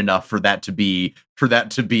late enough for that to be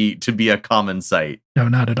a common sight. No,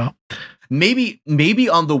 not at all. Maybe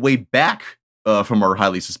on the way back from our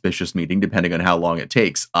highly suspicious meeting, depending on how long it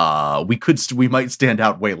takes, we might stand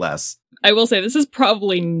out way less. I will say this is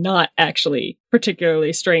probably not actually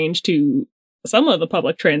particularly strange to some of the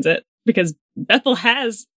public transit, because Bethel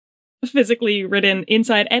has physically ridden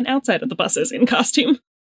inside and outside of the buses in costume.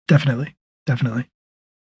 Definitely.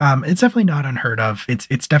 It's definitely not unheard of.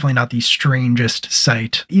 It's definitely not the strangest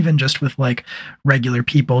sight, even just with regular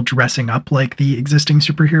people dressing up like the existing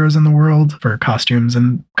superheroes in the world for costumes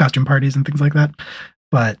and costume parties and things like that.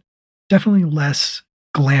 But definitely less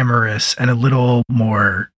glamorous and a little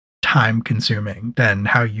more time consuming than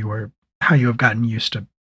how you have gotten used to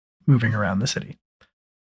moving around the city.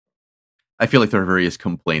 I feel like there are various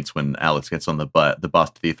complaints when Alex gets on the bus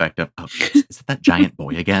to the effect of, "Oh, is it that giant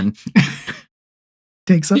boy again?"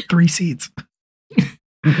 Takes up 3 seats.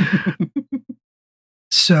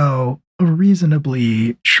 So, a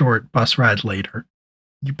reasonably short bus ride later,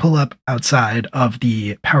 you pull up outside of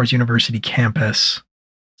the Powers University campus.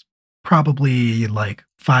 It's probably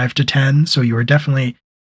 5 to 10, so you are definitely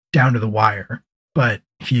down to the wire. But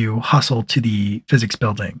if you hustle to the physics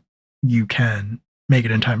building, you can make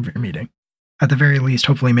it in time for your meeting. At the very least,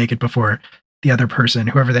 hopefully make it before the other person,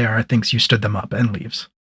 whoever they are, thinks you stood them up and leaves.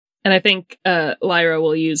 And I think Lyra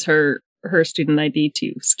will use her student ID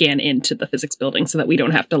to scan into the physics building so that we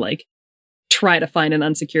don't have to try to find an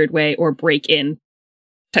unsecured way or break in.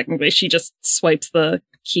 Technically, she just swipes the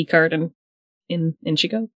key card and in she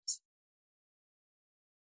goes.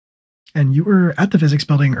 And you were at the physics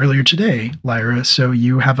building earlier today, Lyra, so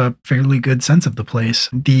you have a fairly good sense of the place.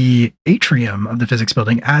 The atrium of the physics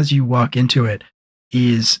building, as you walk into it,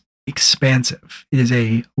 is expansive. It is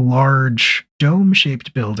a large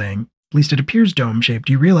dome-shaped building. At least it appears dome-shaped.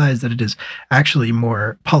 You realize that it is actually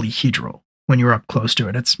more polyhedral when you're up close to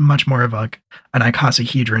it. It's much more of an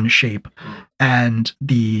icosahedron shape. And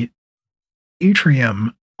the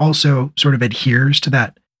atrium also sort of adheres to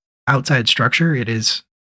that outside structure. It is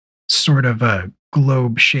sort of a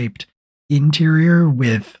globe-shaped interior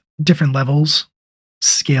with different levels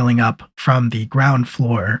scaling up from the ground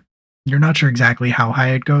floor. You're not sure exactly how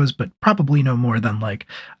high it goes, but probably no more than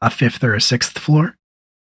a 5th or a 6th floor.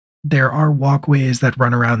 There are walkways that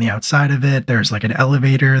run around the outside of it. There's an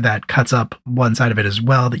elevator that cuts up one side of it as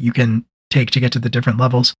well that you can take to get to the different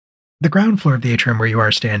levels. The ground floor of the atrium where you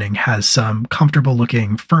are standing has some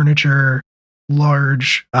comfortable-looking furniture,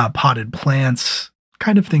 large potted plants,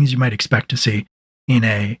 kind of things you might expect to see in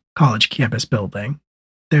a college campus building.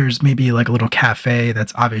 There's maybe a little cafe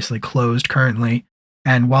that's obviously closed currently.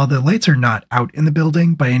 And while the lights are not out in the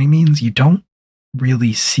building by any means, you don't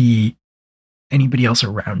really see anybody else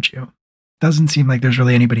around you. Doesn't seem like there's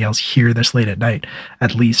really anybody else here this late at night,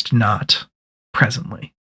 at least not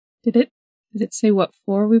presently. Did it say what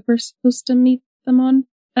floor we were supposed to meet them on,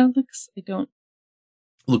 Alex? I don't...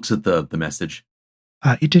 Looks at the message.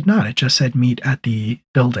 It did not. It just said meet at the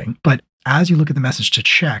building. But as you look at the message to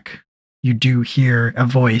check, you do hear a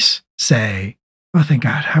voice say, "Oh, thank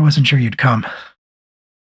God. I wasn't sure you'd come."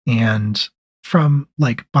 And from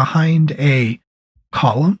behind a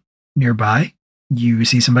column nearby, you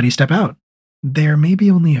see somebody step out. They're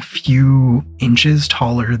maybe only a few inches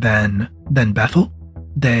taller than Bethel.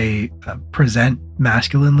 They present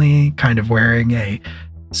masculinely, kind of wearing a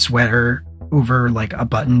sweater over a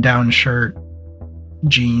button-down shirt,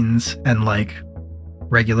 jeans, and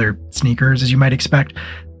regular sneakers, as you might expect.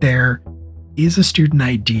 There is a student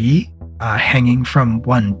ID hanging from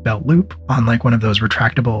one belt loop on one of those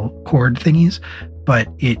retractable cord thingies, but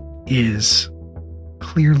it is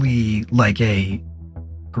clearly a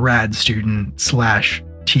grad student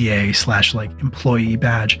 / TA / employee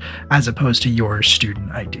badge, as opposed to your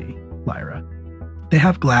student ID, Lyra. They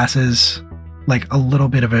have glasses, a little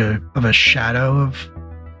bit of a shadow of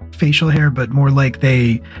facial hair, but more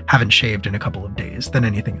they haven't shaved in a couple of days than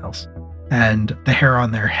anything else. And the hair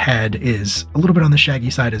on their head is a little bit on the shaggy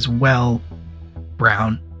side as well,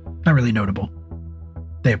 brown, not really notable.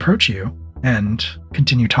 They approach you and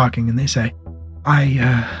continue talking, and they say,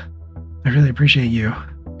 I really appreciate you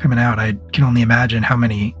coming out. I can only imagine how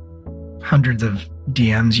many hundreds of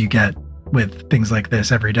DMs you get with things like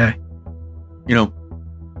this every day.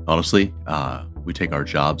 Honestly, we take our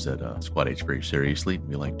jobs at Squad H very seriously, and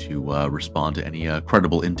we like to respond to any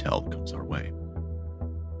credible intel that comes our way.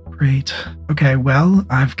 Great. Okay, well,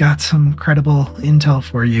 I've got some credible intel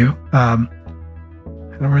for you. I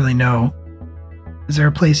don't really know. Is there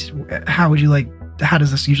a place... How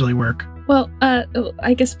does this usually work? Well,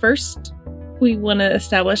 I guess first we want to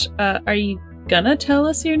establish, are you gonna tell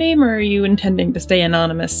us your name, or are you intending to stay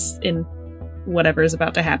anonymous in whatever is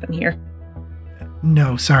about to happen here?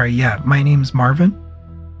 No, sorry. Yeah, my name's Marvin.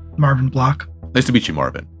 Marvin Block. Nice to meet you,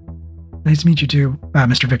 Marvin. Nice to meet you too,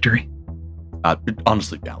 Mr. Victory.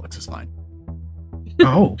 Honestly, Alex is fine.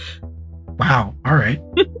 Oh. Wow. All right.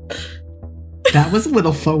 That was a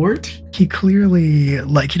little forward. He clearly,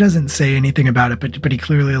 he doesn't say anything about it, but he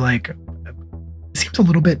clearly, seems a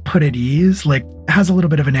little bit put at ease, has a little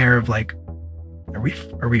bit of an air of,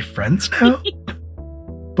 are we friends now?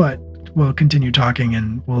 But we'll continue talking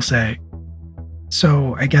and we'll say,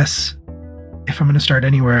 so I guess if I'm going to start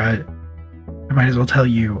anywhere, I might as well tell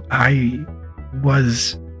you, I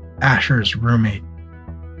was Asher's roommate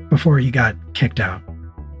before he got kicked out.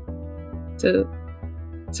 So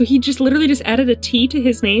he just literally just added a T to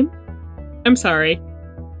his name? I'm sorry.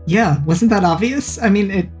 Yeah, wasn't that obvious? I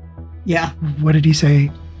mean, yeah. What did he say?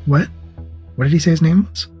 What did he say his name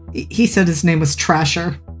was? He said his name was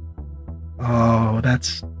Trasher. Oh,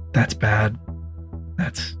 that's bad.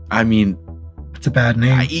 It's a bad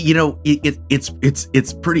name.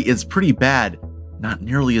 It's pretty bad. Not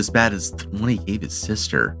nearly as bad as the one he gave his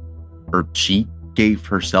sister, or she gave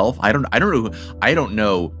herself. I don't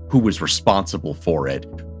know who was responsible for it,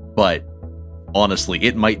 but honestly,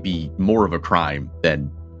 it might be more of a crime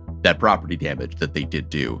than that property damage that they did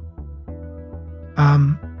do.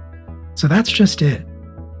 So that's just it.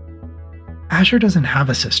 Asher doesn't have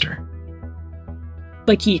a sister.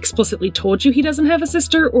 He explicitly told you he doesn't have a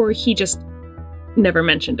sister, or he just never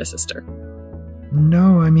mentioned a sister?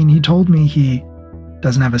 No, he told me he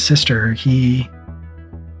doesn't have a sister.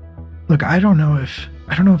 Look, I don't know if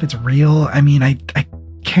it's real. I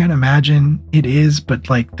can't imagine it is, but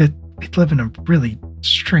they live in a really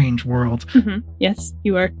strange world. Mm-hmm. Yes,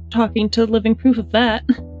 you are talking to living proof of that.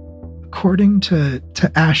 According to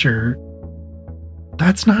Asher,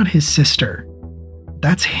 that's not his sister.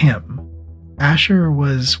 That's him. Asher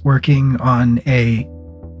was working on a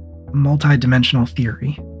multi-dimensional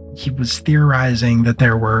theory. He was theorizing that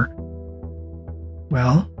there were,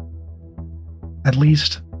 well, at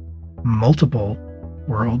least multiple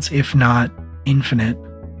worlds, if not infinite.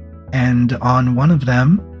 And on one of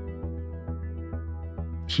them,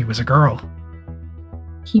 he was a girl.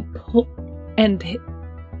 And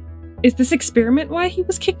is this experiment why he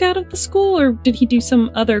was kicked out of the school, or did he do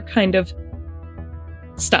some other kind of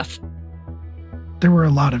stuff? There were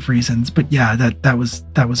a lot of reasons, but yeah, that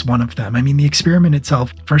was one of them. The experiment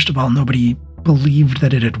itself, first of all, nobody believed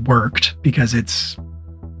that it had worked because it's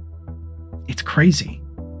crazy.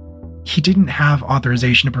 He didn't have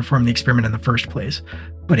authorization to perform the experiment in the first place,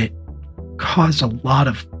 but it caused a lot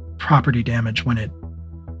of property damage when it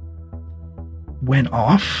went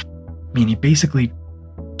off. He basically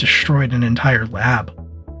destroyed an entire lab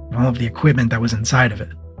and all of the equipment that was inside of it.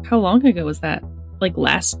 How long ago was that?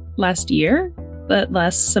 Last year? That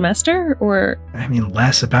last semester, or? I mean,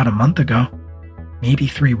 less, about a month ago. Maybe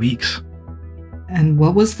 3 weeks. And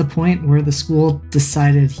what was the point where the school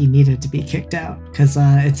decided he needed to be kicked out? Because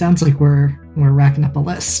it sounds like we're racking up a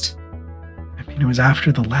list. I mean, it was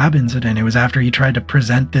after the lab incident. It was after he tried to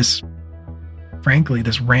present this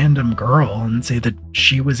random girl and say that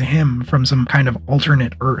she was him from some kind of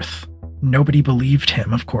alternate Earth. Nobody believed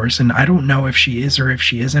him, of course, and I don't know if she is or if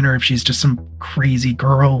she isn't, or if she's just some crazy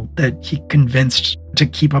girl that he convinced to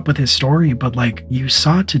keep up with his story, but like you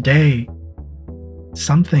saw today,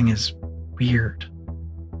 something is weird.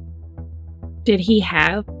 Did he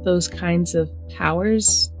have those kinds of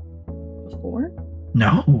powers before?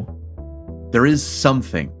 No. There is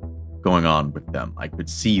something going on with them. I could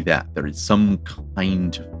see that. There is some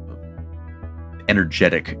kind of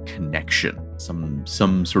energetic connection.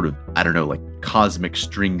 Some sort of, I don't know, like cosmic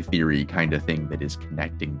string theory kind of thing that is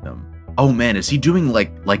connecting them. Oh man, is he doing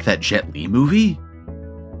like that Jet Li movie?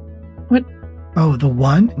 What? Oh, the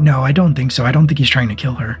one? No, I don't think so. I don't think he's trying to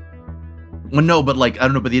kill her. Well, no, but like, I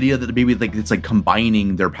don't know, but the idea that maybe like it's like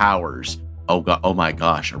combining their powers. Oh god! Oh my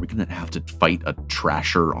gosh! Are we gonna have to fight a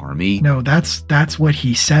Trasher army? No, that's what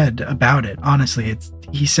he said about it. Honestly,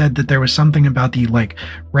 he said that there was something about the like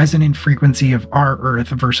resonant frequency of our Earth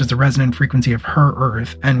versus the resonant frequency of her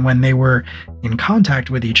Earth, and when they were in contact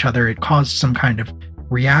with each other, it caused some kind of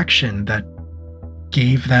reaction that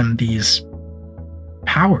gave them these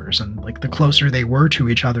powers, and like the closer they were to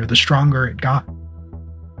each other, the stronger it got.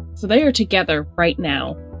 So they are together right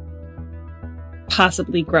now,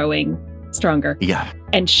 possibly growing stronger. Yeah.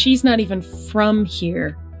 And she's not even from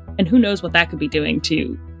here. And who knows what that could be doing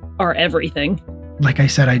to our everything. Like I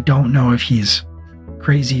said, I don't know if he's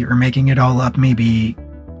crazy or making it all up. Maybe,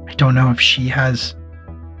 I don't know if she has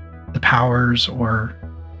the powers or,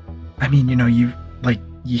 I mean, you know, you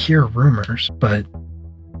hear rumors, but...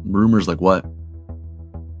 Rumors like what?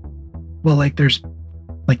 Well,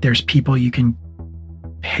 there's people you can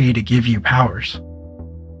pay to give you powers.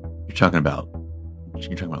 You're talking about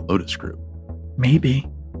Lotus Group. Maybe.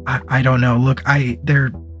 I don't know. Look,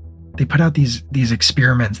 they put out these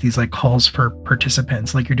experiments, these like calls for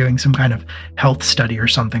participants, like you're doing some kind of health study or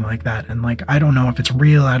something like that. And like, I don't know if it's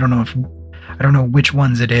real. I don't know which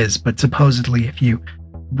ones it is, but supposedly if you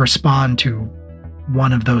respond to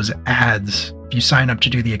one of those ads, if you sign up to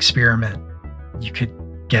do the experiment, you could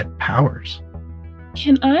get powers.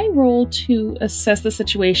 Can I roll to assess the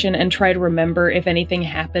situation and try to remember if anything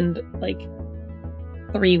happened like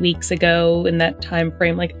 3 weeks ago in that time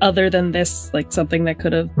frame, like other than this, like something that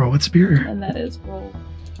could have... Roll with Spear. And that is roll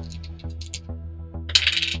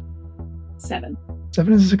 7.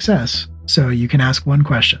 7 is a success, so you can ask one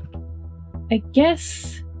question. I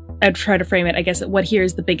guess I'd try to frame it. I guess what here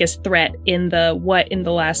is the biggest threat in the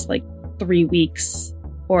last like 3 weeks,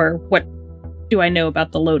 or what do I know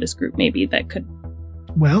about the Lotus Group maybe that could...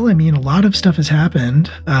 Well, I mean, a lot of stuff has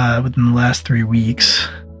happened within the last 3 weeks.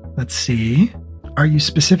 Let's see. Are you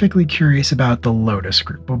specifically curious about the Lotus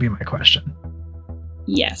Group? Will be my question.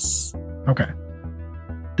 Yes. Okay.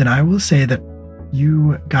 Then I will say that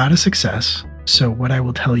you got a success. So what I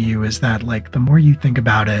will tell you is that, like, the more you think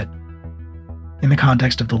about it in the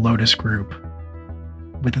context of the Lotus Group,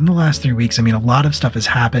 within the last 3 weeks, I mean, a lot of stuff has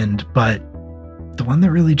happened, but the one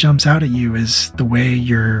that really jumps out at you is the way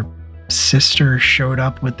your sister showed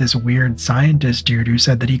up with this weird scientist dude who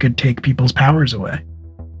said that he could take people's powers away.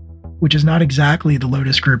 Which is not exactly the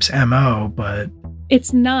Lotus Group's MO, but...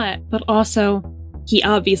 It's not, but also, he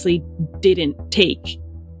obviously didn't take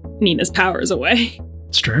Nina's powers away.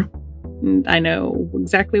 It's true. And I know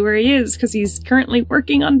exactly where he is, because he's currently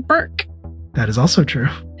working on Burke. That is also true.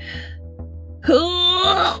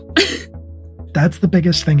 That's the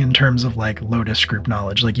biggest thing in terms of, like, Lotus Group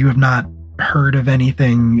knowledge. Like, you have not heard of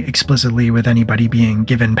anything explicitly with anybody being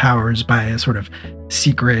given powers by a sort of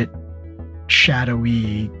secret,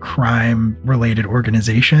 shadowy, crime-related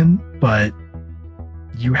organization, but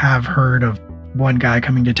you have heard of one guy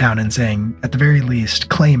coming to town and saying, at the very least,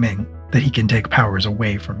 claiming that he can take powers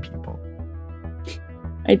away from people.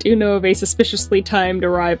 I do know of a suspiciously timed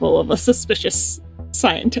arrival of a suspicious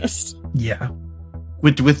scientist. Yeah.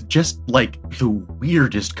 With just, like, the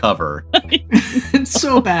weirdest cover. It's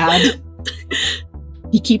so bad.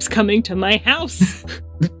 He keeps coming to my house.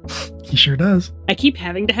 He sure does. I keep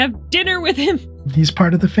having to have dinner with him. He's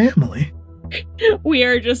part of the family. We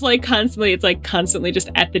are just like constantly just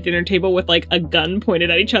at the dinner table with like a gun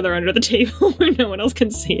pointed at each other under the table where no one else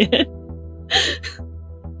can see it.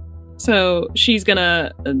 So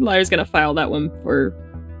Lyra's gonna file that one for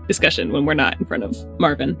discussion when we're not in front of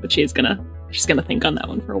Marvin, but she's gonna think on that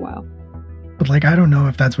one for a while. But, like, I don't know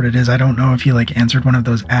if that's what it is. I don't know if he, like, answered one of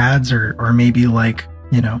those ads or maybe, like,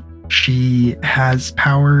 you know, she has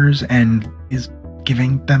powers and is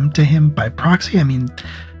giving them to him by proxy. I mean,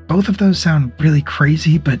 both of those sound really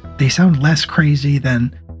crazy, but they sound less crazy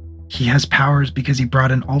than he has powers because he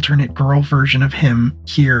brought an alternate girl version of him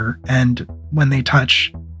here, and when they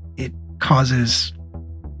touch, it causes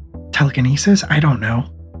telekinesis? I don't know.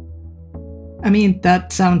 I mean,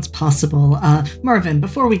 that sounds possible. Marvin,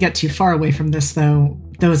 before we get too far away from this, though,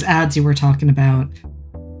 those ads you were talking about,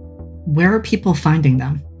 where are people finding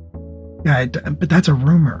them? Yeah, but that's a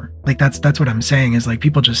rumor. Like, that's what I'm saying is, like,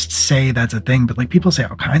 people just say that's a thing, but, like, people say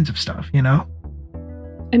all kinds of stuff, you know?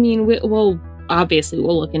 I mean, we'll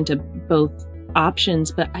look into both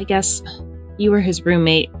options, but I guess you were his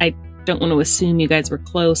roommate. I don't want to assume you guys were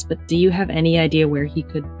close, but do you have any idea where he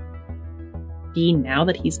could be now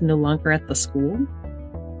that he's no longer at the school?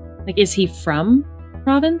 Like, is he from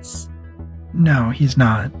Province? No, he's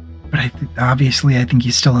not. But obviously I think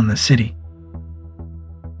he's still in the city.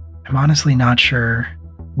 I'm honestly not sure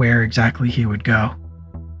where exactly he would go.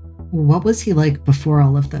 What was he like before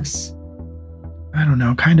all of this? I don't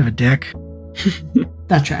know, kind of a dick.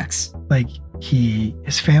 That tracks. Like,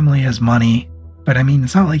 his family has money, but I mean,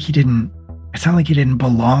 it's not like he didn't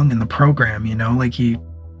belong in the program, you know? Like, he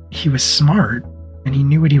was smart and he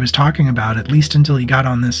knew what he was talking about, at least until he got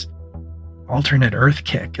on this alternate Earth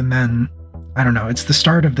kick. And then, I don't know, it's the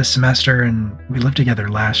start of the semester and we lived together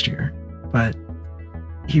last year, but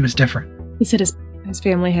he was different. He said his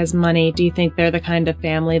family has money. Do you think they're the kind of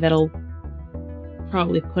family that'll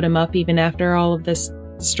probably put him up even after all of this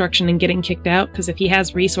destruction and getting kicked out? Because if he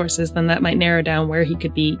has resources, then that might narrow down where he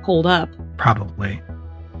could be holed up. Probably.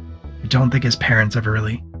 I don't think his parents ever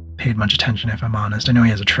really paid much attention, if I'm honest. I know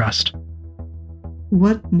he has a trust.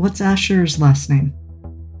 What's Asher's last name?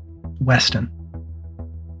 Weston.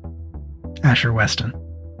 Asher Weston.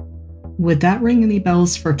 Would that ring any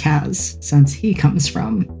bells for Kaz, since he comes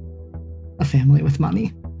from a family with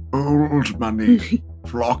money? Old money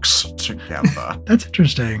flocks together. That's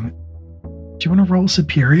interesting. Do you want to roll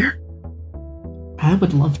superior? I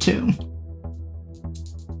would love to.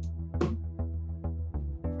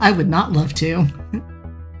 I would not love to.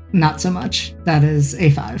 Not so much. That is a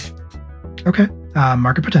 5. Okay.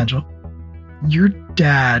 Market potential. Your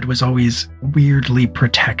dad was always weirdly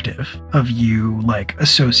protective of you, like,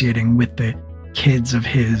 associating with the kids of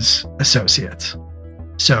his associates.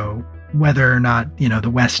 So whether or not, you know, the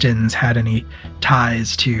Westons had any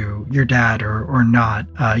ties to your dad or not,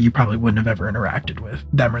 you probably wouldn't have ever interacted with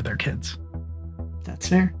them or their kids. That's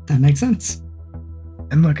fair. That makes sense.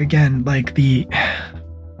 And look, again, like, the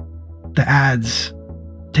ads,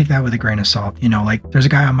 take that with a grain of salt. You know, like, there's a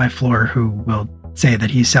guy on my floor who will say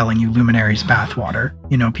that he's selling you Luminary's bathwater.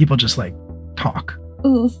 You know, people just, like, talk.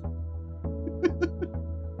 Ooh.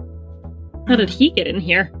 How did he get in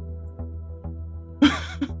here?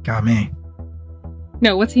 Got me.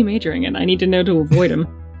 No, what's he majoring in? I need to know to avoid him.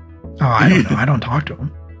 Oh, I don't know. I don't talk to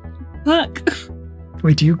him. Fuck.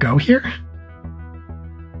 Wait, do you go here?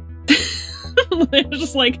 There's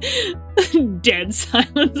just, like, dead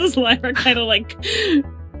silence as Lyra kind of, like,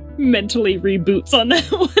 mentally reboots on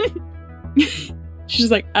that one. She's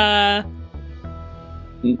like,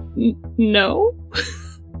 no?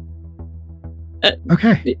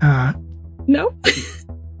 Okay, no?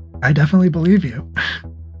 I definitely believe you.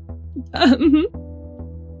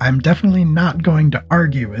 I'm definitely not going to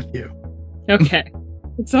argue with you. Okay.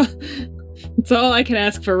 It's all I can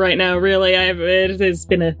ask for right now, really. It has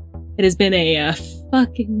been a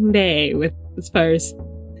fucking day with as far as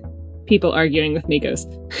people arguing with me goes.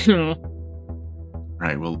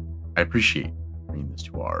 Right, well, I appreciate bringing this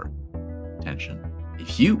to our attention.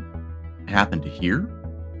 If you happen to hear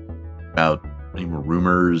about any more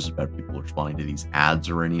rumors about people responding to these ads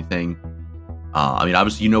or anything, I mean,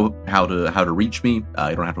 obviously you know how to reach me. You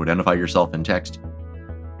don't have to identify yourself in text.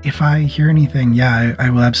 If I hear anything, yeah, I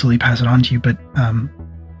will absolutely pass it on to you. But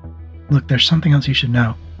look, there's something else you should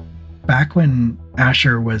know. Back when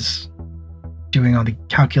Asher was doing all the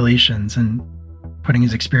calculations and putting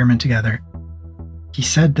his experiment together, he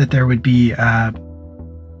said that there would be,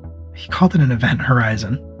 he called it an event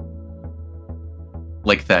horizon.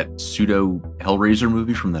 Like that pseudo Hellraiser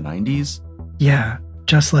movie from the 90s? Yeah,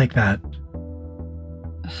 just like that.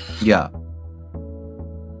 Yeah.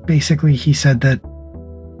 Basically, he said that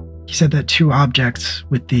two objects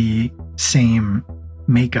with the same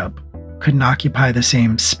makeup couldn't occupy the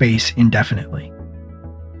same space indefinitely.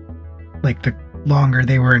 Like, the longer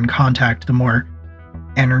they were in contact, the more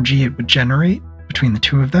energy it would generate between the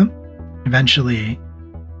two of them. Eventually,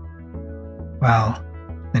 well,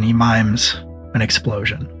 then he mimes an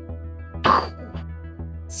explosion.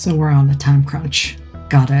 So we're on a time crunch.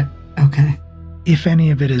 Got it. Okay. If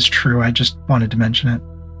any of it is true, I just wanted to mention it.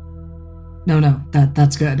 No,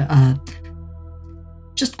 that's good.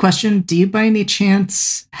 Just question, do you by any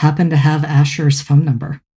chance happen to have Asher's phone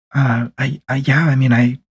number? Unless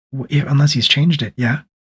he's changed it, yeah.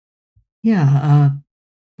 Yeah,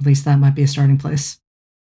 at least that might be a starting place.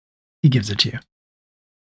 He gives it to you.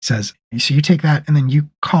 He says, so you take that and then you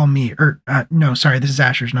call me. No, sorry, this is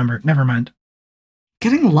Asher's number. Never mind.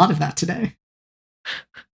 Getting a lot of that today.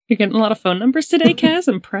 You're getting a lot of phone numbers today, Kaz.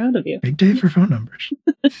 I'm proud of you. Big day for phone numbers.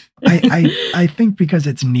 I think because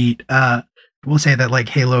it's neat, we'll say that like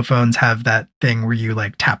Halo phones have that thing where you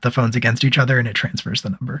like tap the phones against each other and it transfers the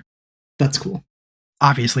number. That's cool.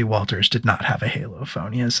 Obviously, Walters did not have a Halo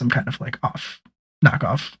phone. He has some kind of like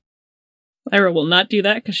knockoff. Lyra will not do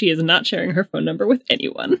that because she is not sharing her phone number with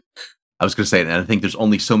anyone. I was going to say, and I think there's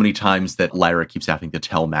only so many times that Lyra keeps having to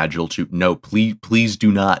tell Magil to, no, please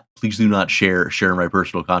do not share my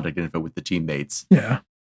personal contact info with the teammates. Yeah.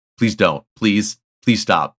 Please don't. Please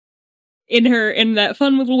stop. In that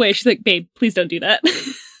fun little way, she's like, babe, please don't do that.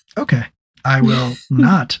 Okay. I will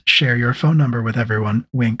not share your phone number with everyone.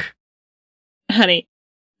 Wink. Honey,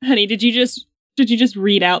 did you just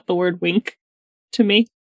read out the word wink to me?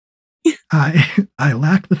 I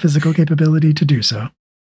lack the physical capability to do so.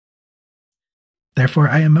 Therefore,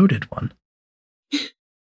 I emoted one.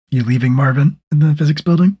 You leaving Marvin in the physics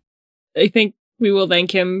building? I think we will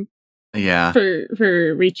thank him. Yeah.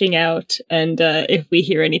 For reaching out, and if we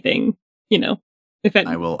hear anything, if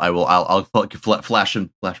I'll flash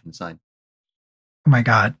him the sign. Oh my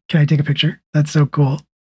God! Can I take a picture? That's so cool.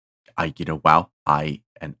 Wow. I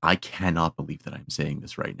cannot believe that I'm saying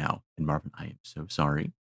this right now. And Marvin, I am so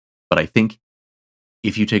sorry, but I think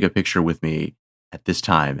if you take a picture with me at this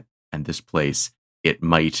time and this place, it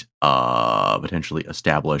might potentially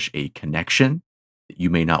establish a connection that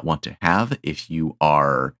you may not want to have if you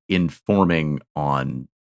are informing on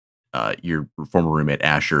your former roommate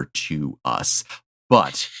Asher to us.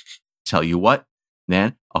 But tell you what,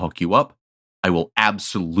 man, I'll hook you up. I will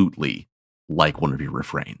absolutely like one of your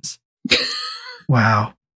refrains.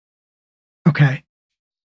 Wow. Okay.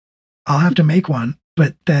 I'll have to make one,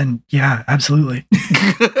 but then, yeah, absolutely.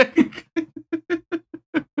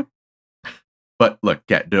 But look,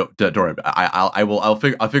 don't worry.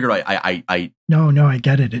 I'll figure out. I No, I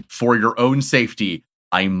get it. For your own safety,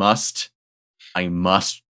 I must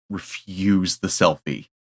refuse the selfie.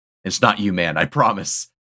 It's not you, man. I promise.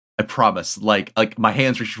 Like my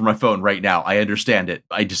hands reach for my phone right now. I understand it.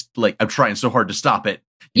 I just I'm trying so hard to stop it.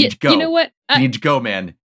 You need to go. You know what? You need to go,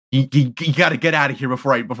 man. You got to get out of here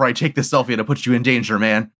before I take this selfie and I put you in danger,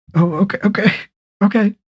 man. Oh, okay.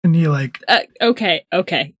 And you okay.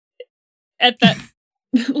 At that,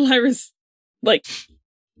 Lyra's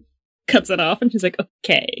cuts it off and she's like,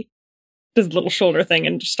 okay. Does a little shoulder thing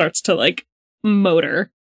and just starts to motor.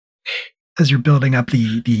 As you're building up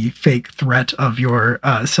the fake threat of your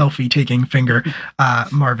selfie taking finger,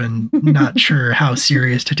 Marvin, not sure how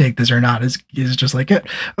serious to take this or not, is just like,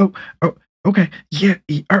 oh, okay, yeah,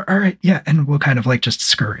 all right, yeah, and we'll kind of just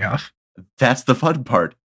scurry off. That's the fun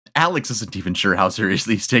part. Alex isn't even sure how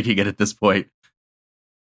seriously he's taking it at this point.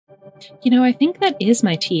 I think that is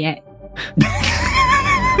my TA.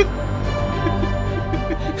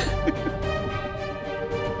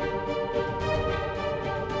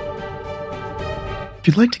 If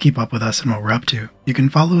you'd like to keep up with us and what we're up to, you can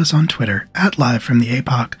follow us on Twitter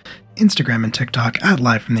 @LiveFromTheApoc, Instagram and TikTok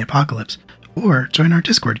 @LiveFromTheApocalypse, or join our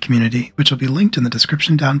Discord community, which will be linked in the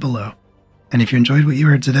description down below. And if you enjoyed what you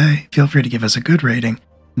heard today, feel free to give us a good rating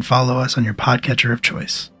and follow us on your podcatcher of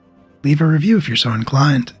choice. Leave a review if you're so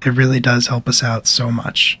inclined. It really does help us out so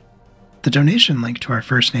much. The donation link to our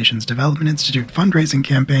First Nations Development Institute fundraising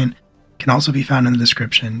campaign can also be found in the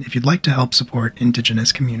description if you'd like to help support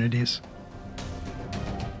Indigenous communities.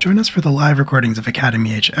 Join us for the live recordings of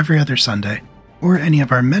Academy H every other Sunday, or any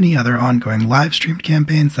of our many other ongoing live-streamed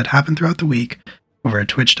campaigns that happen throughout the week over at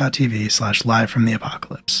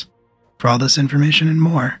twitch.tv/livefromtheapocalypse. For all this information and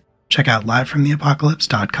more, check out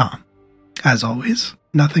livefromtheapocalypse.com. As always,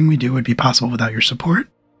 nothing we do would be possible without your support,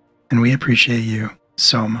 and we appreciate you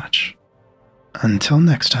so much. Until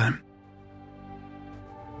next time.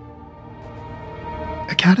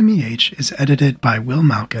 Academy H is edited by Will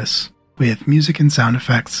Malkus, with music and sound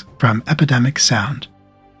effects from Epidemic Sound.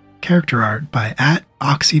 Character art by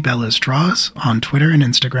 @OxyBellasDraws on Twitter and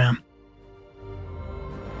Instagram.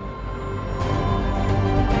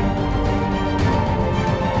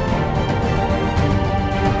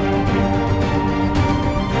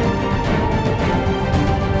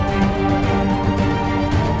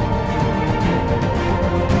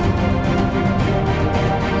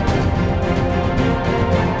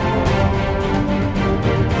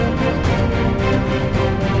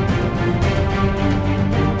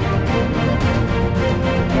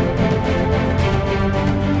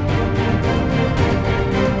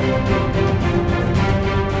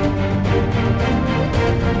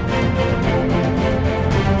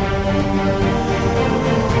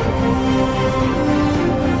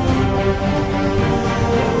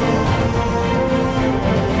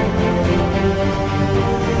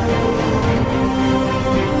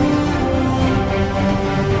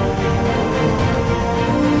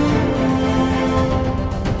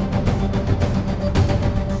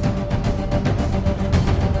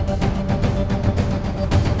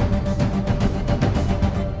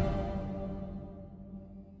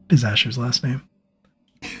 is Asher's last name?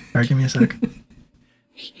 All right, give me a sec.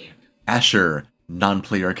 Asher,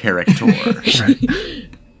 non-player character. Right.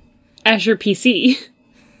 Asher PC.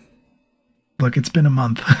 Look, it's been a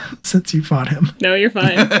month since you fought him. No, you're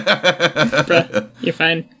fine. Bruh, you're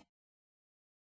fine.